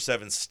 0 for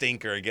 7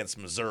 stinker against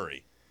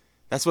Missouri.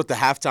 That's what the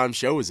halftime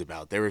show was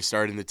about. They were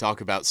starting to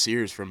talk about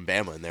Sears from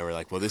Bama, and they were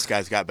like, well, this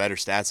guy's got better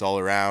stats all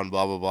around,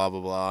 blah, blah, blah,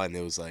 blah, blah. And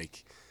it was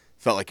like,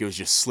 felt like it was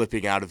just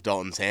slipping out of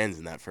Dalton's hands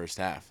in that first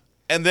half.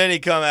 And then he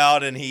come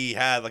out and he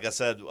had, like I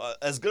said,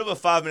 as good of a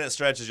 5-minute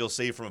stretch as you'll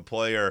see from a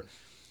player.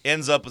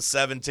 Ends up with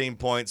 17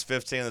 points,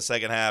 15 in the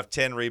second half,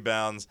 10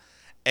 rebounds,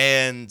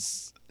 and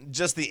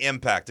just the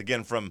impact,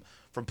 again, from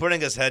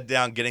putting his head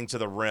down, getting to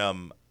the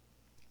rim,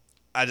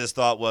 I just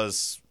thought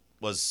was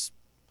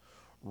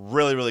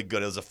really, really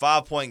good. It was a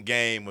 5-point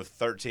game with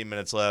 13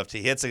 minutes left.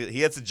 He hits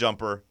a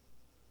jumper.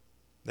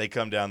 They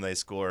come down, they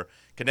score.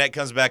 Connect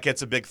comes back,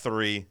 hits a big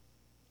 3.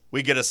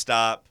 We get a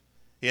stop.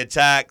 He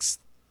attacks.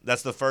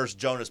 That's the first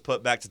Jonas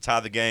put back to tie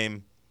the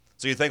game.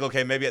 So you think,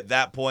 okay, maybe at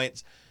that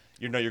point,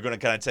 you're going to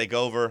kind of take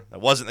over.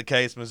 That wasn't the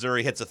case.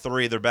 Missouri hits a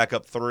 3. They're back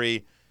up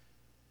 3.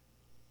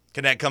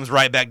 Connect comes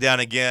right back down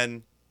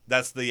again.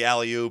 That's the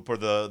alley-oop or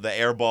the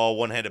air ball,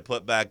 one-handed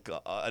putback.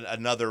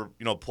 Another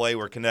play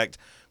where Connect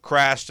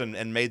crashed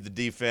and made the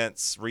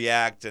defense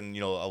react and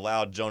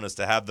allowed Jonas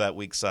to have that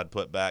weak side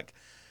putback.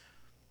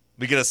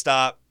 We get a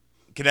stop.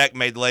 Connect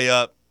made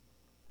layup.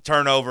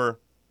 Turnover.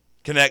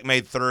 Connect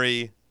made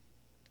 3.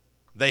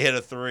 They hit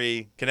a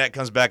 3. Connect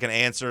comes back and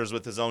answers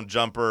with his own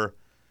jumper.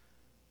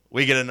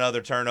 We get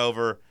another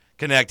turnover.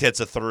 Connect hits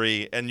a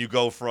 3. And you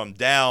go from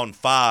down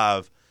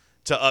 5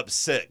 to up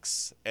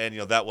 6. And,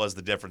 that was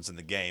the difference in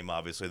the game,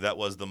 obviously. That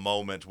was the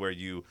moment where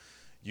you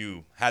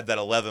had that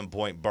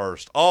 11-point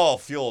burst, all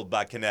fueled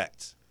by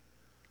Connect.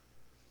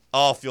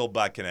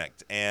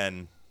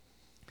 And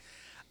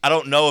I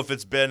don't know if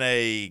it's been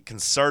a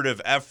concerted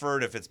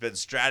effort, if it's been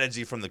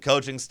strategy from the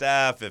coaching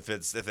staff, if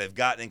they've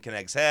gotten in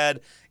Connect's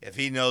head, if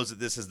he knows that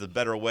this is the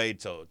better way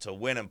to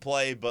win and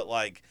play. But,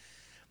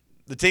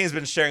 the team's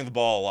been sharing the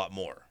ball a lot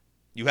more.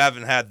 You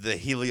haven't had the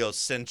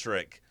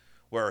heliocentric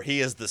where he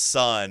is the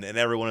sun and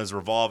everyone is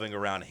revolving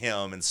around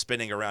him and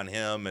spinning around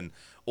him and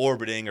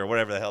orbiting or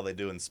whatever the hell they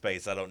do in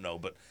space. I don't know.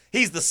 But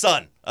he's the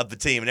sun of the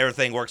team and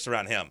everything works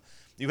around him.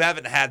 You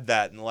haven't had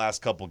that in the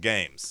last couple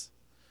games.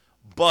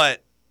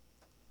 But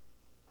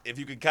if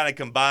you could kind of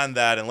combine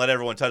that and let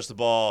everyone touch the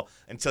ball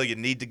until you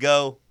need to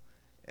go,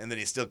 and then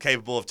he's still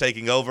capable of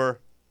taking over,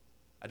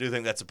 I do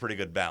think that's a pretty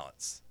good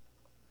balance.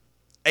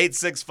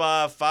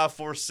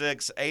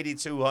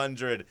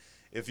 865-546-8200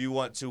 if you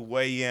want to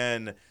weigh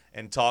in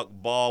and talk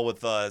ball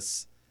with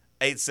us.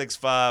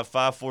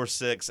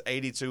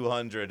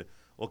 865-546-8200.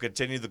 We'll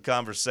continue the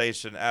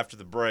conversation after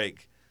the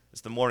break. It's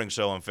the Morning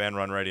Show on Fan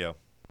Run Radio.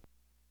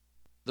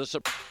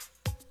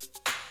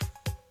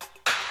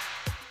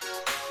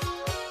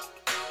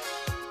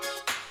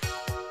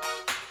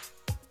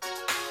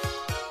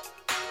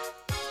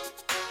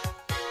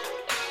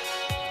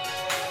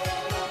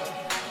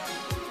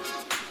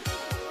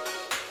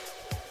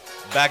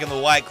 Back in the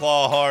White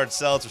Claw Hard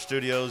Seltzer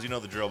Studios. You know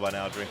the drill by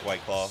now. Drink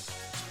White Claw.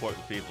 Support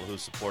the people who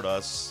support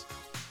us.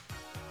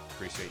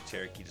 Appreciate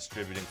Cherokee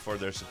Distributing for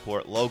their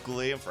support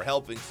locally and for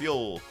helping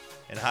fuel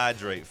and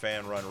hydrate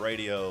Fan Run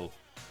Radio.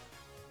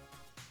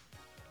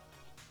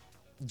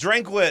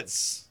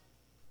 Drinkwitz,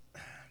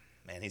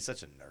 man, he's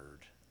such a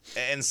nerd.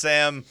 And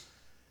Sam,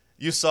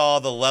 you saw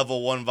the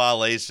level 1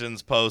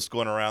 violations post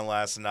going around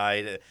last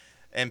night,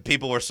 and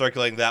people were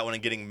circulating that one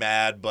and getting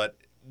mad. But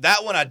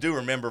that one I do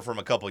remember from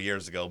a couple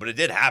years ago, but it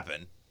did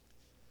happen.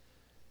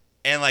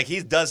 And, like,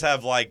 he does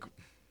have, like,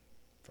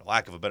 for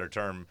lack of a better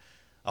term,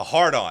 a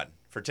hard-on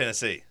for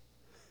Tennessee.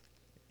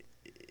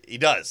 He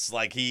does.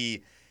 Like,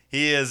 he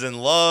is in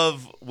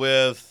love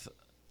with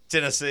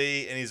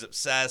Tennessee, and he's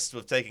obsessed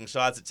with taking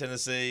shots at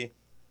Tennessee.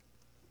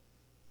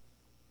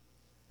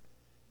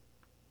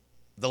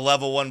 The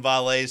level 1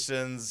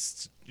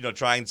 violations,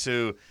 trying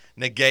to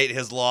negate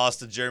his loss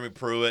to Jeremy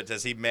Pruitt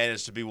as he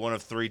managed to be one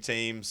of 3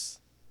 teams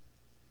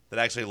that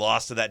actually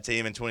lost to that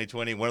team in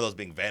 2020, one of those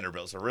being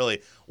Vanderbilt. So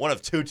really one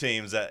of 2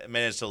 teams that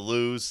managed to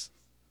lose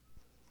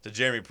to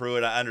Jeremy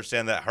Pruitt. I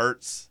understand that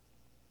hurts.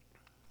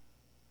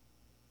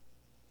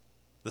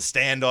 The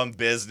stand on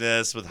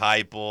business with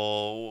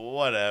Heupel,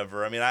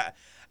 whatever. I mean,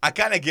 I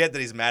kind of get that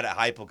he's mad at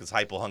Heupel because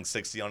Heupel hung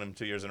 60 on him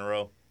 2 years in a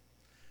row.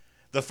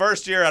 The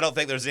first year, I don't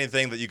think there's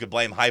anything that you could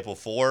blame Heupel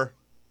for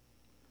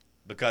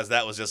because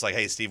that was just like,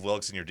 hey, Steve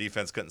Wilkes and your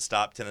defense couldn't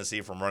stop Tennessee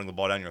from running the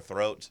ball down your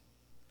throat.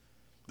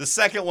 The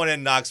second one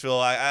in Knoxville,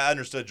 I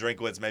understood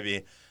Drinkwitz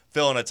maybe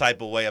feeling a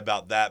type of way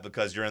about that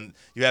because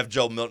you have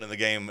Joe Milton in the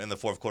game in the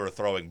fourth quarter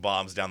throwing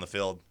bombs down the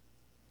field,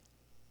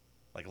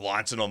 like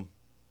launching them.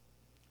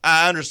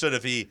 I understood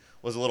if he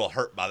was a little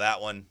hurt by that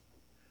one.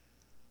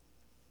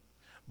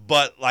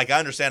 But, like, I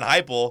understand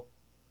Heupel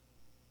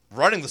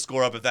running the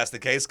score up if that's the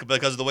case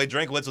because of the way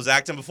Drinkwitz was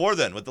acting before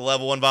then with the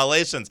level 1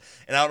 violations.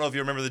 And I don't know if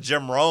you remember the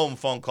Jim Rome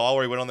phone call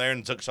where he went on there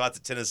and took shots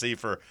at Tennessee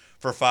for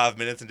 5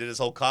 minutes and did his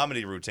whole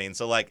comedy routine.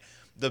 So, like,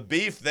 the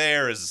beef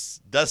there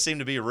does seem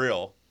to be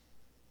real.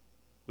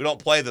 We don't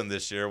play them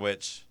this year,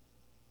 which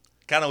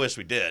kind of wish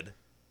we did.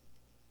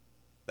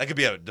 That could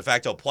be a de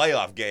facto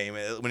playoff game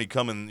when you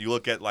come and you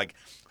look at, like,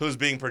 who's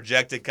being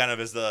projected kind of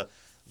as the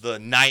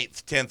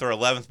 9th, 10th, or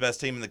 11th best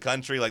team in the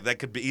country. Like, that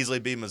could easily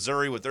be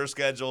Missouri with their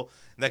schedule,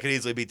 and that could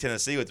easily be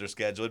Tennessee with their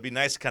schedule. It'd be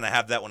nice to kind of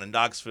have that one in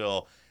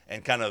Knoxville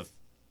and kind of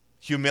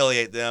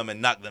humiliate them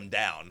and knock them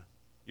down.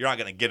 You're not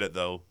going to get it,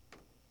 though.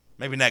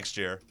 Maybe next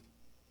year.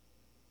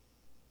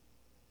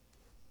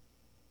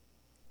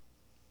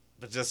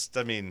 But just,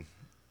 I mean,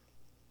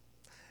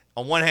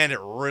 on one hand, it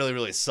really,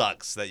 really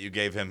sucks that you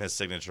gave him his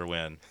signature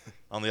win.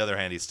 On the other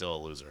hand, he's still a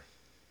loser.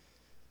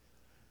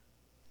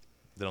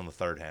 Then on the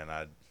third hand,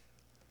 I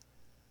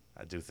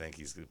do think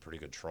he's a pretty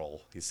good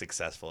troll. He's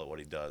successful at what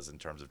he does in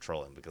terms of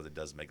trolling because it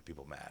does make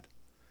people mad.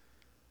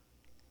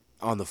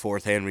 On the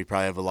fourth hand, we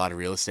probably have a lot of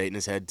real estate in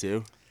his head,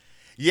 too.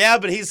 Yeah,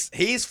 but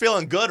he's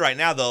feeling good right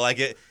now, though.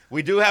 Like,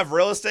 we do have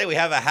real estate. We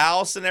have a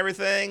house and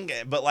everything.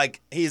 But,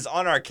 like, he's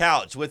on our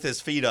couch with his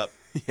feet up.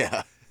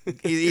 Yeah.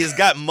 He's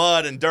got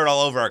mud and dirt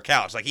all over our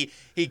couch. Like,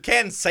 he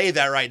can say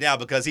that right now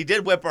because he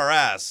did whip our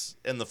ass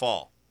in the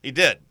fall. He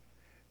did.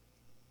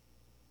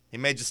 He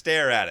made you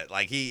stare at it.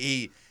 Like,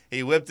 he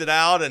whipped it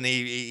out and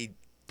he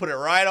put it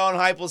right on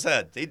Heupel's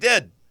head. He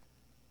did.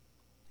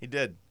 He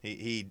did.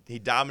 He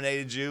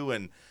dominated you,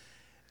 and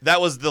that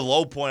was the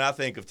low point, I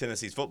think, of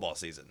Tennessee's football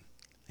season.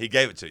 He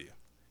gave it to you.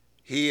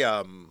 He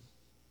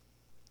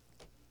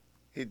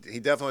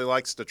definitely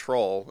likes to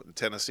troll.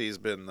 Tennessee's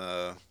been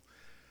the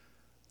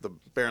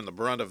bearing the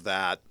brunt of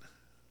that.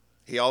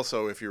 He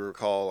also, if you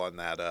recall, on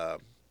that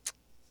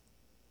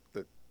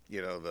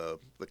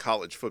the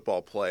college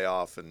football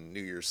playoff and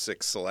New Year's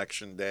Six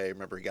selection day.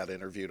 Remember, he got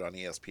interviewed on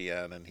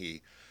ESPN and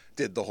he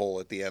did the whole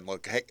at the end.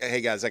 Look,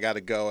 hey guys, I got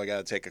to go. I got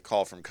to take a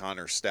call from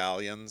Connor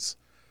Stallions.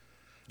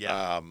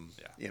 Yeah.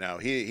 You know,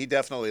 he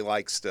definitely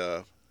likes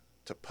to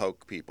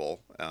poke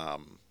people. I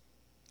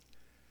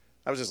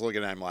was just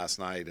looking at him last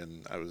night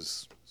and I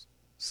was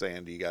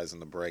saying to you guys in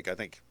the break, I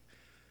think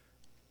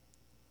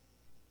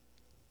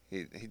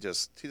he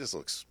just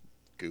looks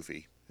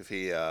goofy. If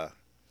he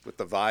with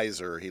the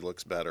visor, he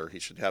looks better. He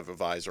should have a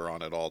visor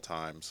on at all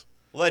times.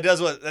 Well,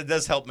 that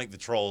does help make the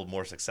troll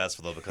more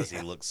successful though, because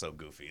he looks so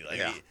goofy.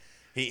 Like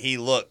he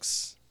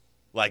looks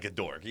like a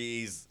dork.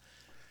 He's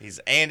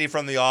Andy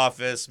from The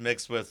Office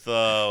mixed with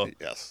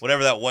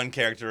whatever that one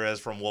character is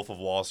from Wolf of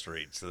Wall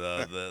Street. So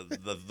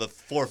the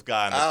fourth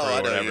guy in the crew,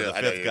 or whatever, the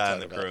fifth guy in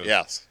the crew.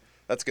 Yes,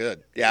 that's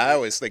good. Yeah, I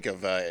always think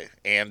of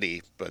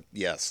Andy, but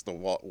yes, the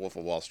Wolf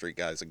of Wall Street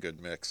guy is a good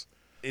mix.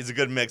 He's a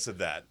good mix of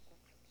that.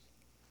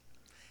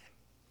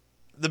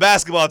 The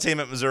basketball team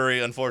at Missouri,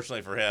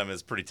 unfortunately for him,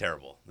 is pretty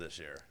terrible this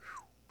year.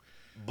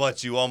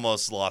 But you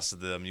almost lost to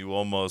them. You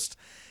almost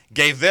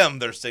gave them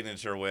their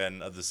signature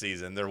win of the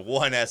season, their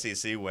one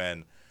SEC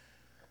win.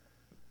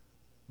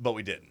 But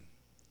we didn't.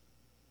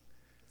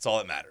 That's all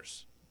that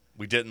matters.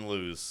 We didn't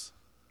lose.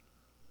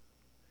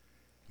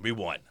 We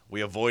won. We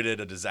avoided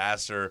a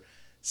disaster.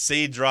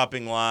 Seed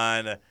dropping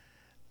line.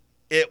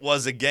 It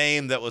was a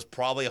game that was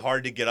probably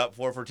hard to get up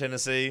for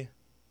Tennessee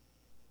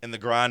in the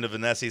grind of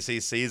an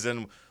SEC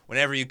season,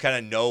 whenever you kind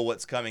of know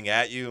what's coming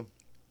at you.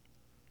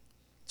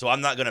 So I'm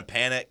not going to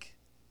panic.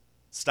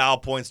 Style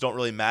points don't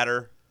really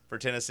matter for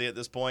Tennessee at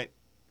this point.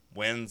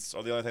 Wins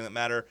are the only thing that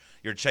matter.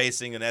 You're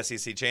chasing an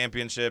SEC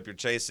championship. You're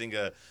chasing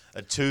a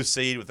 2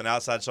 seed with an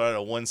outside shot at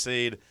a 1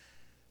 seed.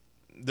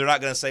 They're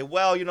not going to say,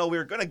 well, we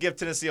were going to give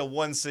Tennessee a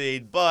 1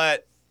 seed,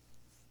 but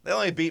they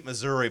only beat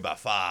Missouri by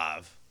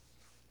 5.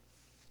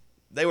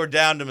 They were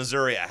down to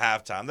Missouri at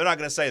halftime. They're not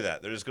going to say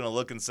that. They're just going to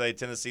look and say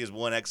Tennessee has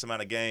won X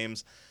amount of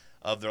games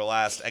of their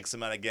last X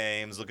amount of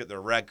games. Look at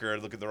their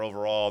record. Look at their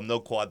overall. No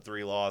quad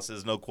 3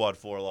 losses. No quad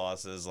 4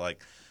 losses.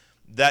 Like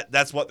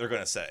that's what they're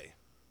going to say.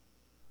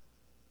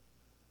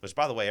 Which,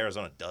 by the way,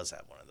 Arizona does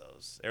have one of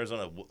those.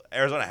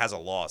 Arizona has a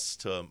loss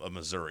to a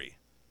Missouri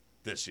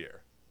this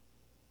year,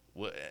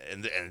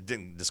 and it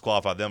didn't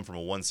disqualify them from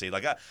a 1 seed.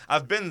 Like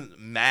I've been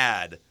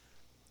mad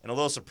and a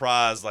little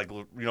surprised, like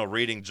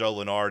reading Joe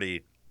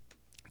Lunardi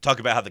talk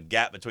about how the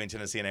gap between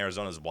Tennessee and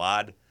Arizona is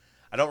wide.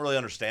 I don't really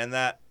understand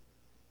that.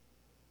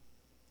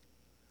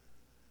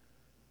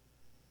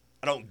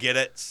 I don't get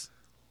it.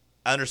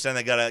 I understand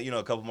they got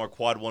a couple more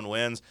quad 1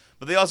 wins,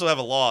 but they also have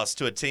a loss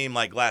to a team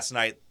like last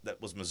night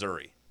that was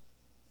Missouri.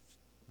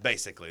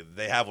 Basically,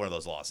 they have one of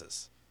those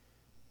losses.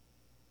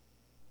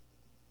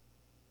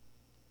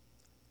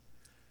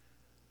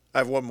 I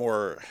have one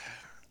more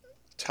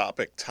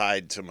topic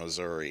tied to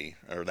Missouri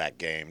or that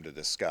game to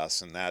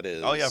discuss, and that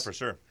is. Oh yeah, for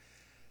sure.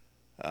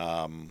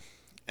 And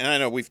I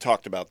know we've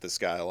talked about this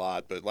guy a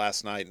lot, but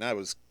last night, and I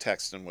was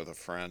texting with a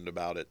friend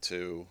about it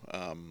too.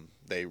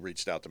 They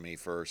reached out to me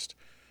first.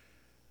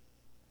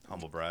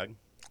 Humble brag.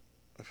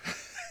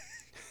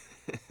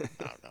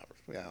 No,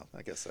 yeah,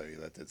 I guess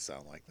that did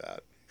sound like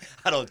that.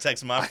 I don't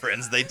text my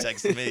friends; they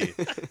text me.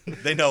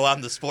 They know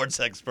I'm the sports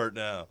expert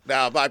now.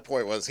 Now, my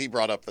point was he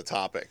brought up the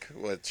topic,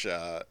 which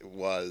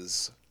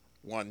was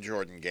one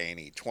Jordan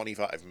Gainey,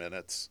 25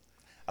 minutes.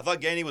 I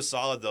thought Gainey was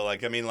solid though.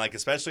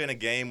 Especially in a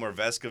game where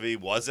Vescovi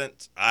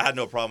wasn't. I had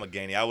no problem with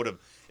Gainey.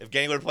 If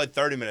Gainey would have played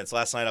 30 minutes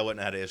last night, I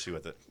wouldn't have had an issue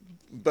with it.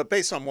 But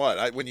based on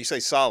what? When you say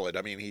solid,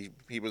 I mean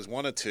he was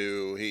 1 of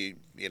 2.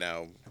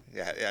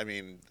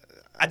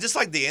 I just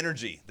like the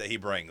energy that he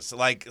brings.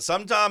 Like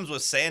sometimes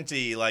with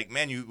Santi, like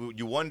man,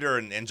 you wonder,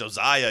 and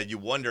Josiah, you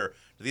wonder,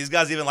 do these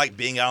guys even like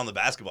being out on the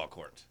basketball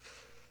court?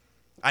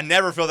 I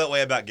never feel that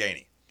way about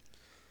Gainey.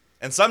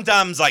 And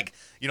sometimes,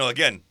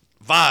 again,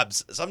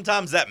 vibes.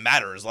 Sometimes that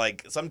matters.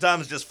 Like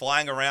sometimes just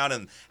flying around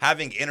and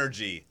having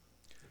energy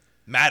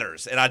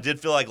matters. And I did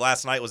feel like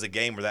last night was a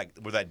game where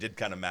that did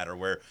kind of matter.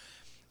 Where,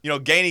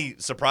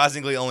 Gainey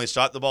surprisingly only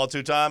shot the ball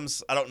 2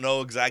 times. I don't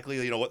know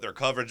exactly what their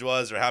coverage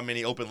was or how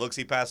many open looks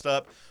he passed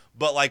up.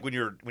 But like when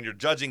you're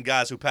judging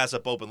guys who pass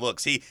up open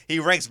looks, he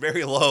ranks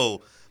very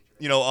low.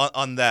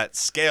 On that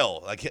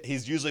scale. Like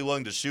he's usually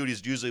willing to shoot.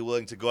 He's usually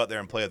willing to go out there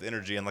and play with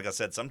energy. And like I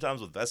said,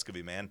 sometimes with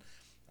Vescovi, man,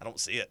 I don't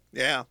see it.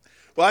 Yeah.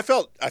 Well, I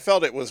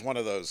felt it was one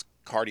of those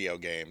cardio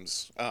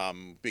games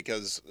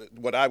because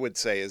what I would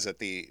say is that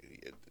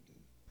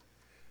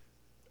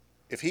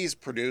if he's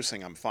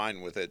producing, I'm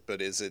fine with it.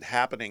 But is it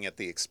happening at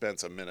the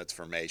expense of minutes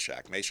for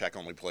Meshack? Meshack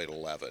only played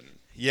 11.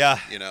 Yeah.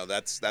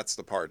 That's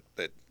the part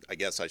that I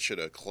guess I should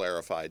have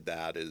clarified.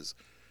 That is,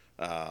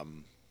 I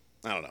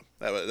don't know.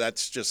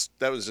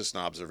 That was just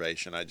an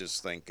observation. I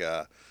just think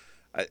I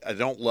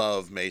don't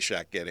love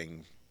Meshack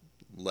getting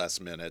less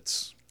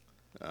minutes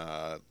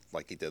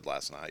like he did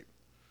last night.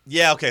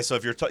 Yeah, okay, so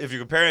if you're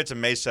comparing it to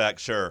Meshack,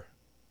 sure.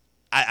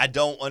 I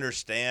don't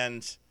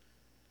understand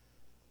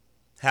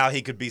how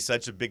he could be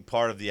such a big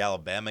part of the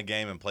Alabama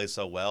game and play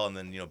so well and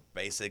then,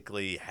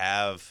 basically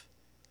have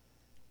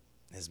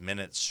his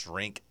minutes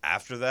shrink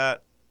after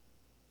that.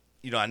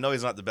 I know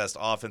he's not the best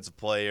offensive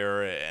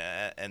player,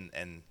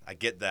 and I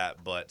get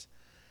that, but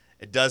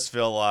it does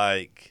feel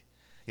like,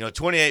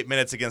 28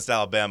 minutes against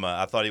Alabama,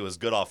 I thought he was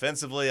good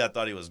offensively. I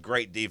thought he was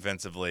great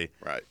defensively.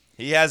 Right.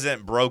 He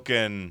hasn't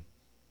broken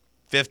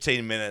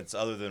 15 minutes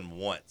other than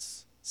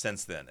once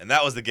since then. And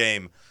that was the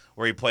game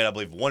where he played, I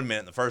believe, 1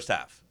 minute in the first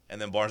half.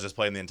 And then Barnes just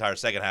played in the entire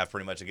second half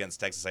pretty much against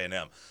Texas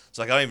A&M.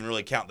 So, I don't even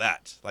really count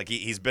that. Like,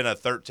 he's been a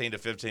 13 to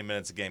 15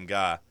 minutes a game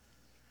guy.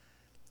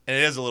 And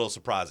it is a little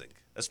surprising,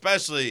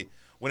 especially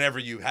whenever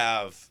you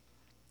have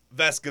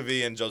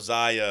Vescovi and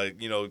Josiah,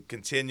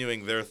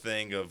 continuing their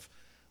thing of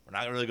we're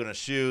not really going to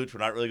shoot, we're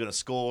not really going to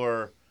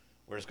score,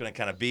 we're just going to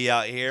kind of be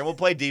out here, and we'll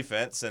play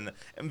defense. And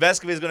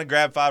Vescovi is going to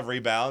grab 5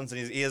 rebounds,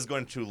 and he is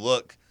going to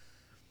look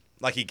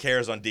like he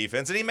cares on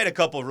defense. And he made a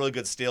couple of really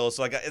good steals,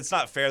 so it's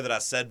not fair that I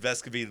said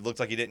Vescovi looked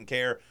like he didn't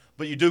care,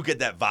 but you do get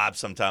that vibe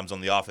sometimes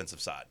on the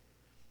offensive side.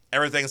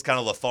 Everything's kind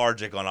of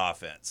lethargic on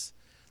offense.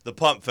 The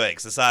pump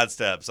fakes, the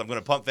sidesteps. I'm going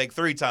to pump fake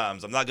 3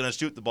 times. I'm not going to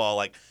shoot the ball.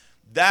 Like,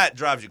 that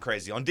drives you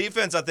crazy. On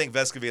defense, I think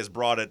Vescovi has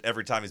brought it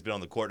every time he's been on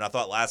the court, and I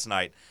thought last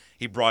night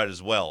he brought it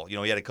as well. He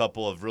had a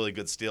couple of really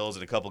good steals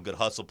and a couple of good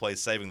hustle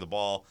plays saving the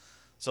ball.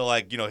 So,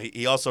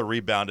 he also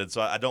rebounded. So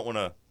I don't want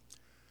to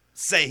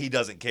say he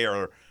doesn't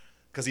care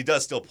because he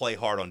does still play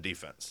hard on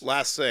defense.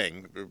 Last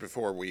thing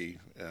before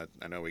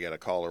I know we got a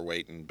caller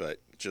waiting, but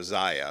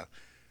Josiah,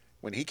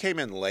 when he came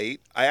in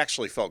late, I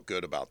actually felt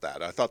good about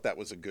that. I thought that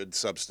was a good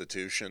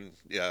substitution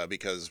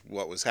because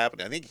what was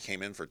happening, I think he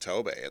came in for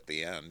Tobe at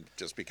the end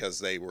just because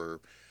they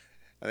were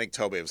I think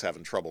Tobe was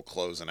having trouble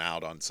closing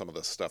out on some of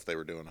the stuff they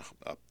were doing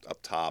up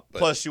top. But,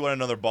 Plus, you want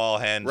another ball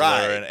handler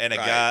and a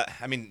guy.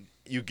 I mean,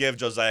 you give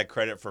Josiah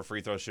credit for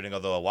free throw shooting,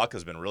 although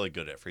Waka's been really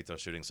good at free throw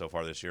shooting so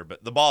far this year.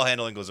 But the ball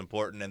handling was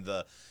important, and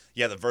the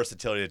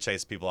versatility to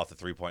chase people off the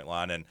 3-point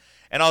line, and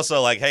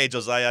also like, hey,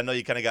 Josiah, I know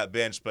you kind of got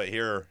benched, but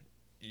here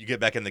you get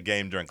back in the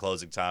game during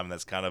closing time, and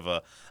that's kind of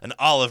an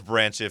olive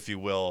branch, if you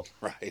will,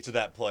 to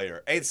that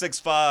player.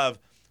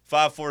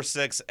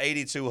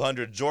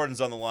 865-546-8200.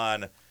 Jordan's on the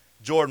line.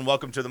 Jordan,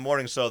 welcome to the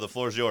morning show. The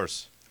floor is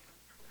yours.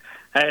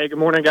 Hey, good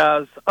morning,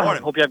 guys.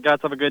 Morning. Hope you guys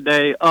have a good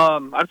day. I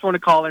just want to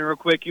call in real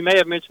quick. You may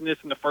have mentioned this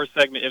in the first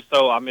segment. If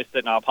so, I missed it,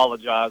 and I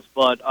apologize.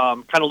 But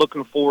kind of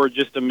looking forward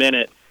just a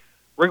minute.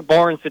 Rick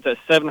Barnes sits at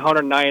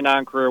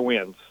 799 career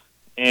wins.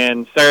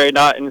 And Saturday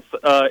night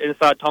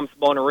inside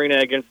Thompson-Boling Arena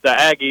against the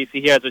Aggies,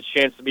 he has a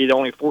chance to be the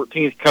only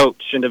 14th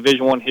coach in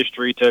Division I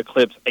history to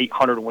eclipse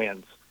 800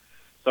 wins.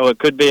 So it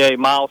could be a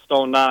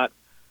milestone night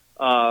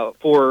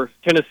for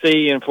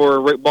Tennessee and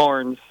for Rick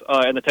Barnes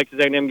in the Texas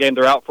A&M game.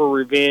 They're out for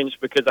revenge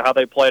because of how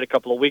they played a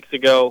couple of weeks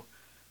ago.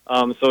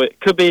 So it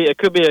could be a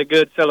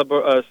good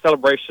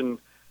celebration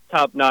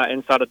type night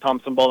inside of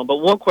Thompson-Boling. But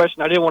one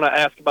question I did want to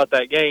ask about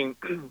that game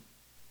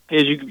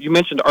is you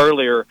mentioned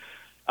earlier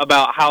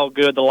about how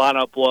good the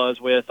lineup was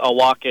with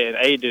WAKA and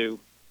Adu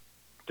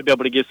to be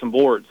able to get some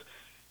boards.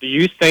 Do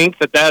you think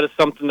that is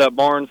something that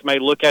Barnes may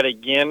look at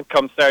again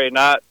come Saturday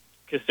night,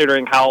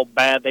 considering how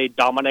bad they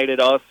dominated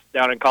us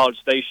down in College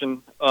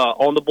Station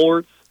on the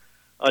boards,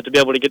 to be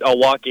able to get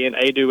WAKA and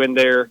Adu in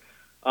there?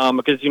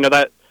 Because,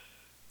 that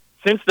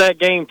since that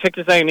game,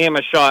 Texas A&M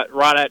has shot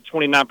right at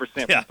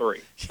 29% from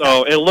three.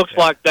 So it looks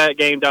like that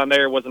game down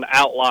there was an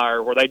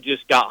outlier where they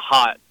just got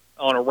hot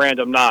on a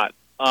random night.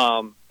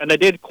 And they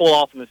did cool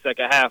off in the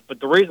second half, but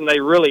the reason they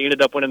really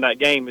ended up winning that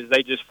game is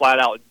they just flat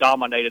out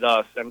dominated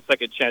us and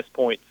second chance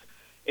points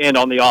and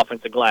on the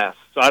offensive glass.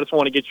 So I just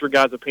want to get your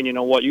guys' opinion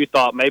on what you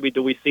thought. Maybe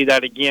do we see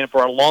that again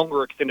for a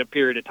longer extended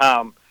period of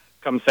time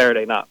come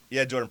Saturday night?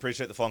 Yeah, Jordan,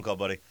 appreciate the phone call,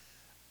 buddy.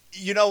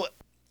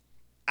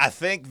 I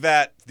think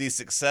that the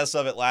success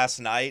of it last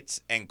night,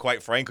 and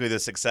quite frankly, the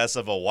success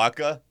of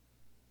WAKA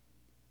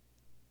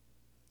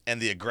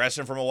and the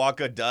aggression from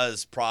WAKA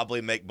does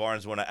probably make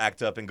Barnes want to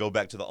act up and go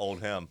back to the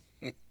old him.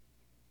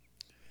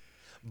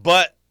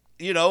 But,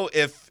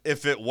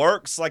 if it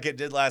works like it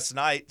did last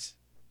night,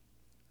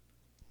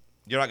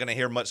 you're not going to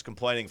hear much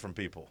complaining from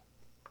people.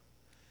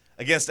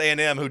 Against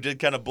A&M, who did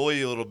kind of bully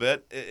you a little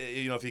bit,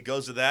 if he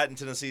goes to that and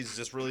Tennessee's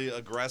just really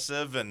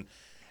aggressive and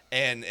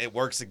it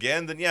works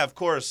again, then, yeah, of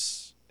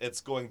course,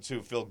 it's going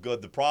to feel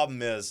good. The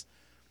problem is,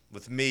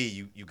 with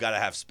me, you got to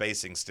have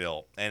spacing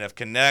still. And if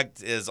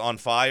Connect is on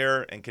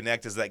fire and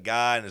Connect is that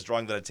guy and is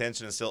drawing that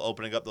attention and still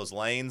opening up those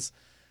lanes,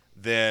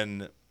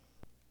 then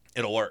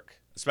it'll work.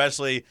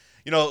 Especially,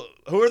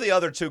 who are the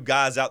other two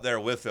guys out there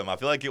with him? I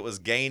feel like it was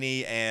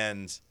Gainey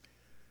and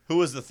who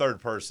was the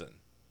third person?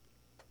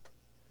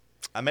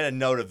 I made a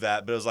note of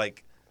that, but it was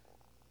like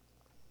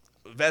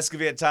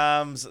Vescovy at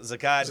times,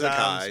 Zakai at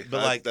times.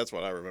 But that's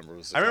what I remember.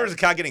 I remember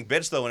Zakai getting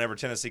benched, though, whenever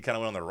Tennessee kind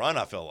of went on the run,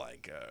 I feel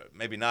like.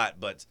 Maybe not,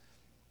 but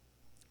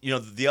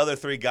the other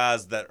three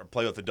guys that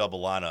play with the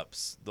double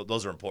lineups,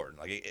 those are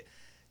important. Like,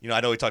 I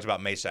know we talked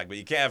about Meshack, but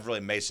you can't have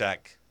really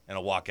Meshack and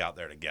a walk out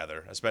there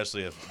together,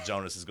 especially if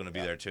Jonas is going to be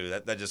there too.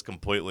 That just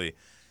completely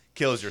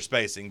kills your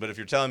spacing. But if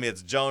you're telling me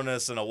it's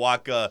Jonas and a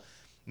WAKA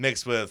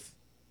mixed with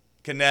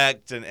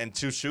Connect and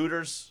two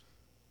shooters,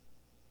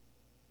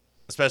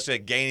 especially a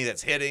Gainey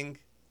that's hitting,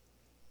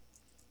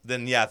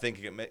 then, yeah, I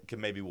think it can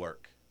maybe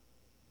work.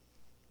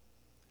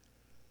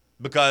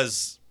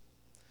 Because,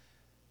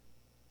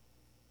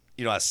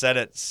 I said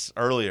it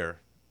earlier.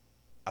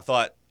 I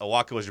thought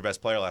WAKA was your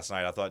best player last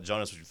night. I thought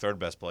Jonas was your third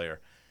best player.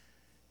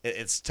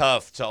 It's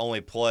tough to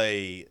only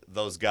play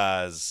those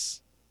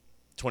guys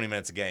 20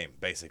 minutes a game,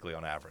 basically,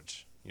 on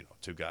average.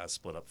 Two guys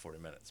split up 40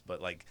 minutes.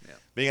 But,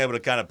 being able to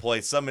kind of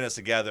play some minutes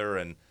together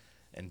and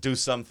do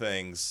some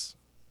things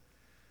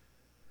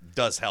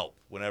does help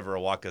whenever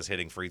WAKA's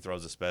hitting free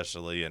throws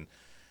especially. And,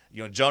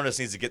 Jonas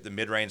needs to get the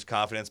mid-range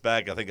confidence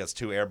back. I think that's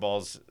 2 air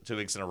balls 2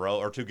 weeks in a row,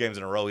 or 2 games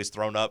in a row. He's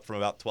thrown up from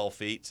about 12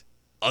 feet.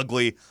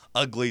 Ugly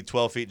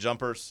 12-feet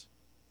jumpers.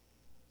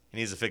 He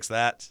needs to fix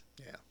that.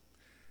 Yeah.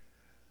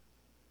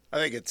 I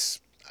think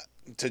it's,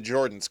 to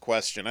Jordan's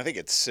question, I think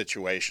it's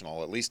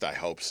situational. At least I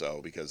hope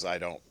so, because I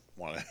don't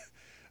want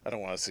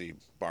to see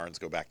Barnes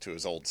go back to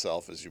his old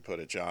self, as you put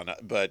it, John.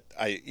 But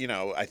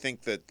I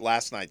think that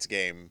last night's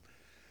game,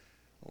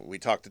 we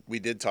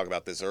did talk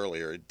about this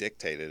earlier. It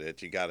dictated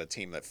it. You got a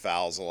team that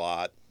fouls a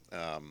lot.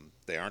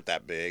 They aren't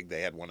that big.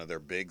 They had one of their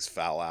bigs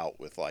foul out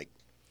with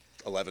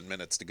 11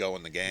 minutes to go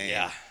in the game.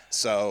 Yeah.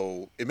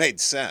 So it made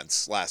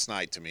sense last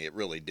night to me. It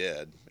really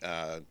did.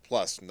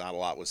 Plus, not a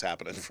lot was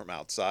happening from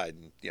outside.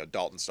 And,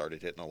 Dalton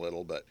started hitting a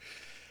little, but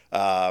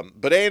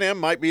A&M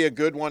might be a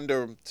good one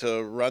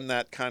to run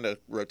that kind of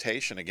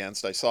rotation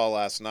against. I saw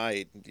last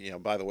night,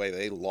 by the way,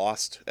 they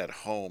lost at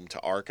home to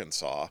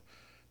Arkansas.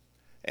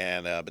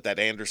 And but that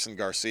Anderson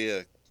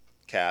Garcia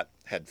Cat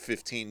had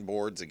 15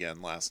 boards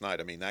again last night.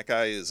 I mean, that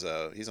guy is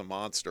he's a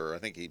monster. I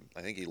think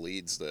he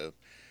leads the.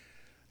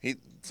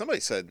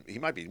 Somebody said he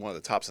might be one of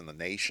the tops in the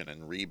nation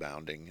in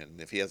rebounding, and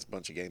if he has a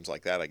bunch of games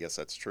like that, I guess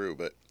that's true.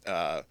 But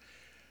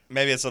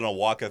maybe it's an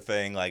WAKA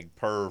thing, like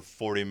per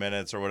 40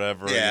 minutes or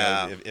whatever.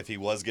 Yeah. You know, if he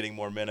was getting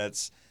more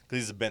minutes,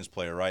 because he's a bench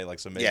player, right? Like,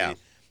 so maybe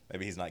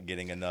he's not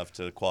getting enough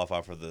to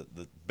qualify for the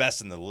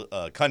best in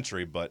the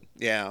country. But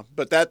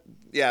but that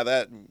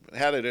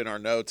had it in our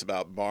notes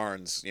about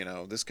Barnes. You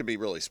know, this could be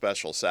really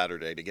special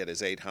Saturday to get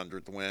his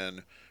 800th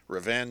win.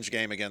 Revenge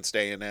game against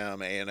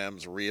A&M.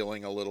 A&M's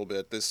reeling a little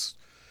bit. This.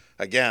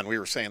 Again, we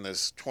were saying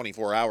this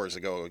 24 hours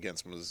ago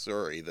against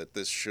Missouri that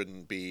this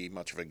shouldn't be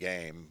much of a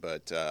game,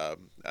 but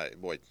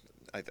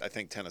I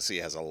think Tennessee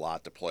has a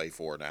lot to play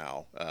for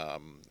now,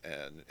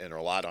 and a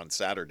lot on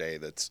Saturday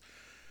that's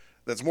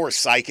more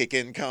psychic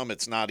income.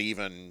 It's not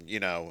even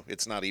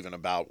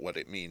about what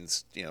it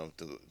means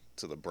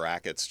to the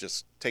brackets.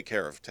 Just take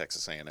care of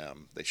Texas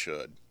A&M. They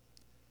should.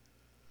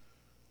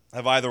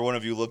 Have either one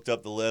of you looked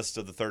up the list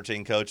of the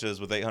 13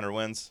 coaches with 800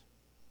 wins?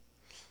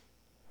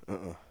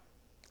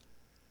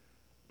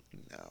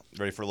 No.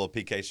 Ready for a little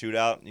PK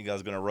shootout? You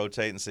guys going to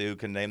rotate and see who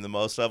can name the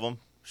most of them?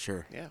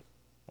 Sure. Yeah.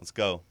 Let's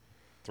go.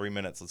 3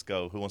 minutes. Let's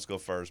go. Who wants to go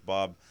first?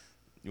 Bob,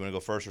 you want to go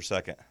first or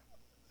second?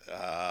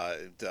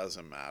 It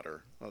doesn't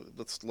matter.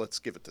 Let's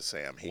give it to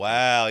Sam.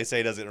 Wow. He said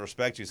he doesn't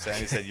respect you, Sam.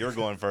 He said you're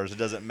going first. It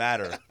doesn't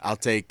matter. I'll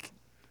take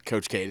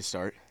Coach K to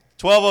start.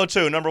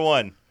 1202, number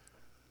one.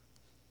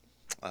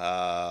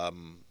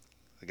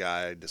 The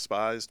guy I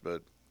despised,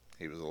 but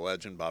he was a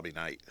legend, Bobby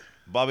Knight.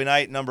 Bobby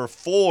Knight, number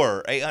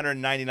 4,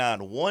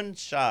 899, one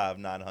shy of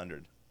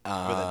 900.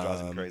 That drives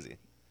him crazy.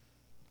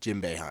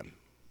 Jim Boeheim.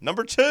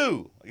 Number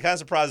 2, it kind of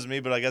surprises me,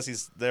 but I guess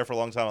he's there for a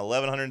long time.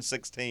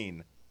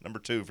 1,116, number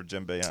 2 for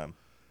Jim Boeheim.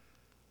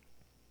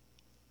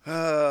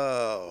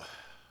 Oh,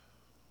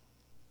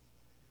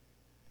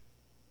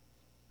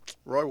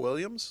 Roy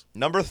Williams.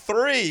 Number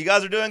 3, you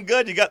guys are doing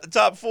good. You got the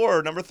top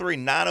 4. Number 3,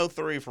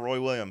 903 for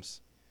Roy Williams.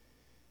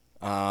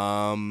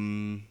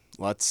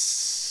 Let's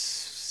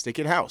stick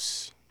in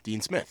house. Dean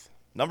Smith.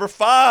 Number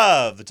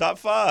 5, the top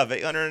 5,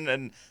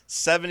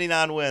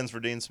 879 wins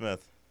for Dean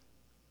Smith.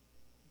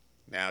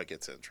 Now it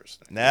gets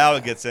interesting. Now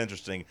it gets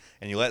interesting,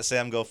 and you let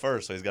Sam go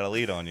first, so he's got a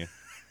lead on you.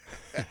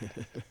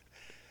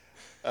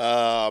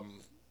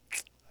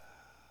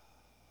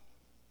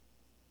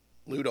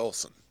 Lute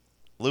Olson.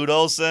 Lute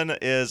Olson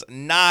is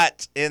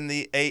not in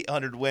the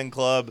 800 win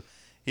club.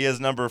 He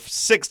is number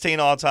 16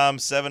 all time,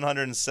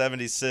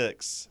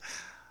 776.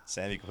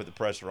 Sam, you can put the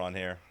pressure on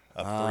here.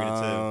 Up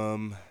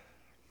 3-2.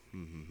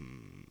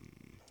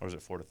 Or is it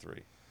 4-3?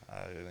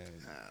 I'm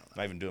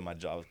not even doing my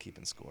job of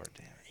keeping score.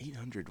 Damn it.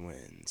 800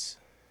 wins.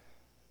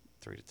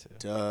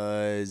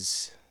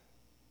 3-2.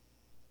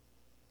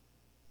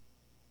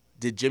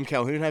 Did Jim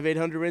Calhoun have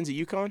 800 wins at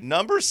UConn?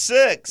 Number 6.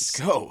 Let's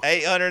go.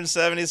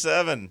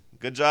 877.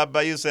 Good job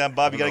by you, Sam.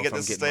 Bob, you got to get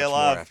this to stay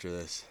alive. After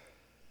this.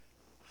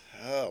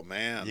 Oh,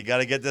 man. You got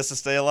to get this to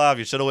stay alive.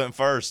 You should have went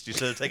first. You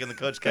should have taken the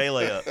Coach K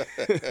layup.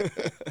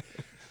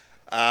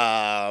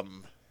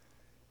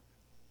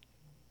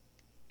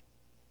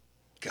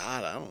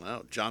 God, I don't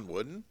know. John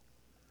Wooden?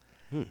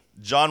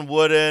 John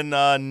Wooden,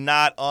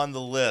 not on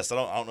the list. I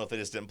don't know if they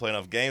just didn't play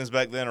enough games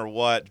back then or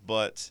what,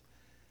 but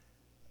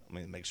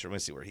let me make sure. Let me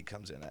see where he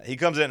comes in at. He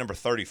comes in at number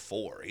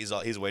 34.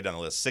 He's way down the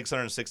list.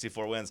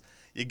 664 wins.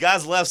 You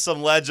guys left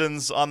some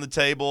legends on the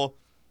table.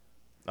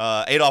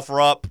 Adolph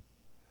Rupp,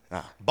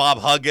 Bob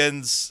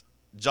Huggins,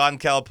 John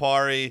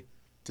Calipari,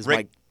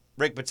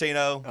 Rick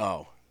Pitino.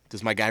 Oh,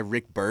 does my guy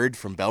Rick Bird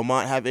from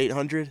Belmont have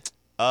 800?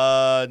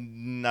 I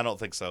don't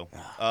think so.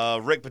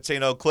 Rick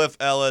Pitino, Cliff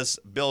Ellis,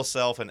 Bill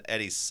Self, and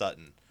Eddie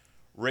Sutton.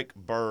 Rick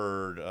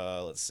Bird,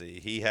 let's see,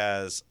 he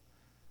has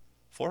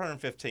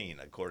 415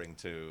 according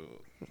to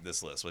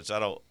this list, which I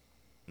don't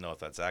know if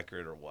that's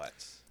accurate or what.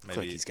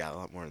 Maybe he's got a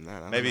lot more than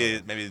that. Maybe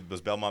it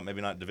was Belmont, maybe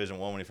not Division I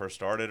when he first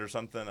started or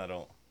something. I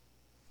don't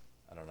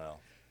know.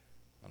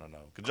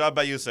 Good job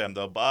by you, Sam,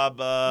 though. Bob,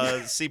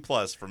 C+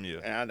 from you.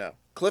 Yeah, I know.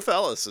 Cliff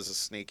Ellis is a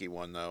sneaky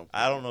one, though.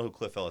 I don't know who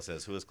Cliff Ellis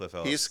is. Who is Cliff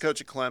Ellis? He used to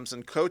coach at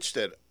Clemson. Coached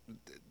at,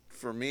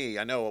 for me,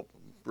 I know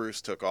Bruce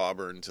took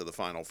Auburn to the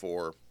Final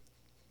Four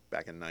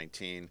back in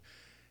 19.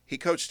 He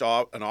coached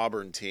an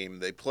Auburn team.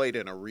 They played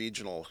in a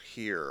regional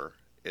here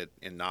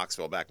in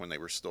Knoxville back when they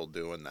were still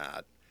doing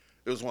that.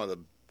 It was one of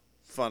the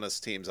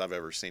funnest teams I've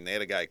ever seen. They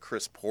had a guy,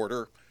 Chris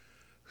Porter,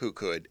 who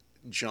could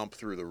jump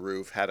through the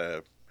roof, had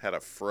a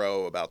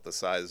fro about the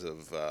size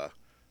of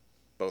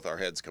both our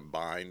heads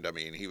combined. I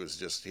mean, he was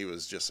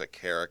just a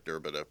character,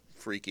 but a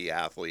freaky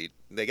athlete.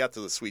 They got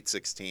to the Sweet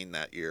 16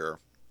 that year.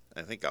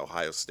 I think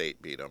Ohio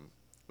State beat them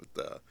with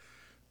the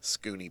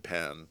Scooney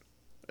Penn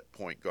at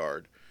point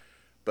guard.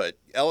 But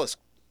Ellis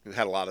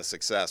had a lot of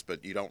success,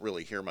 but you don't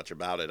really hear much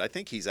about it. I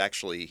think he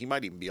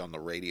might even be on the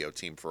radio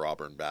team for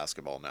Auburn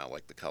basketball now,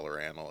 like the color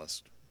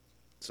analyst.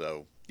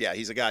 So, yeah,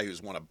 he's a guy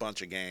who's won a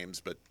bunch of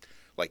games, but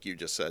like you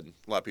just said,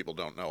 a lot of people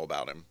don't know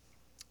about him.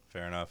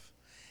 Fair enough.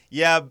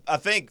 Yeah, I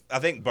think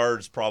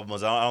Bird's problem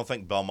was I don't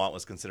think Belmont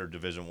was considered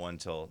Division I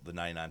until the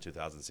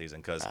 99-2000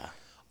 season because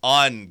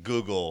on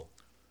Google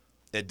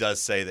it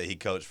does say that he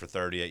coached for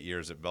 38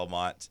 years at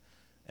Belmont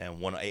and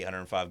won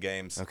 805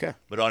 games. Okay.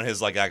 But on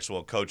his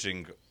actual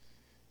coaching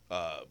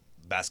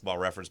basketball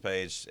reference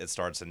page, it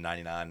starts in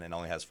 99 and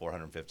only has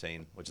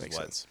 415, which Makes is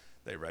what sense.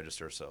 they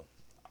register. So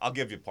I'll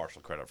give you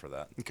partial credit for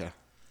that. Okay.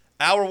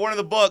 Hour 1 of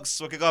the books.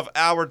 We'll kick off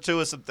hour 2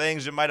 with some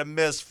things you might have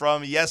missed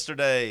from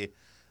yesterday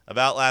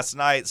about last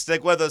night.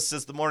 Stick with us.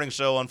 It's the morning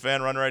show on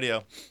Fan Run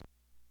Radio.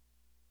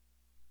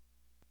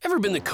 Ever been the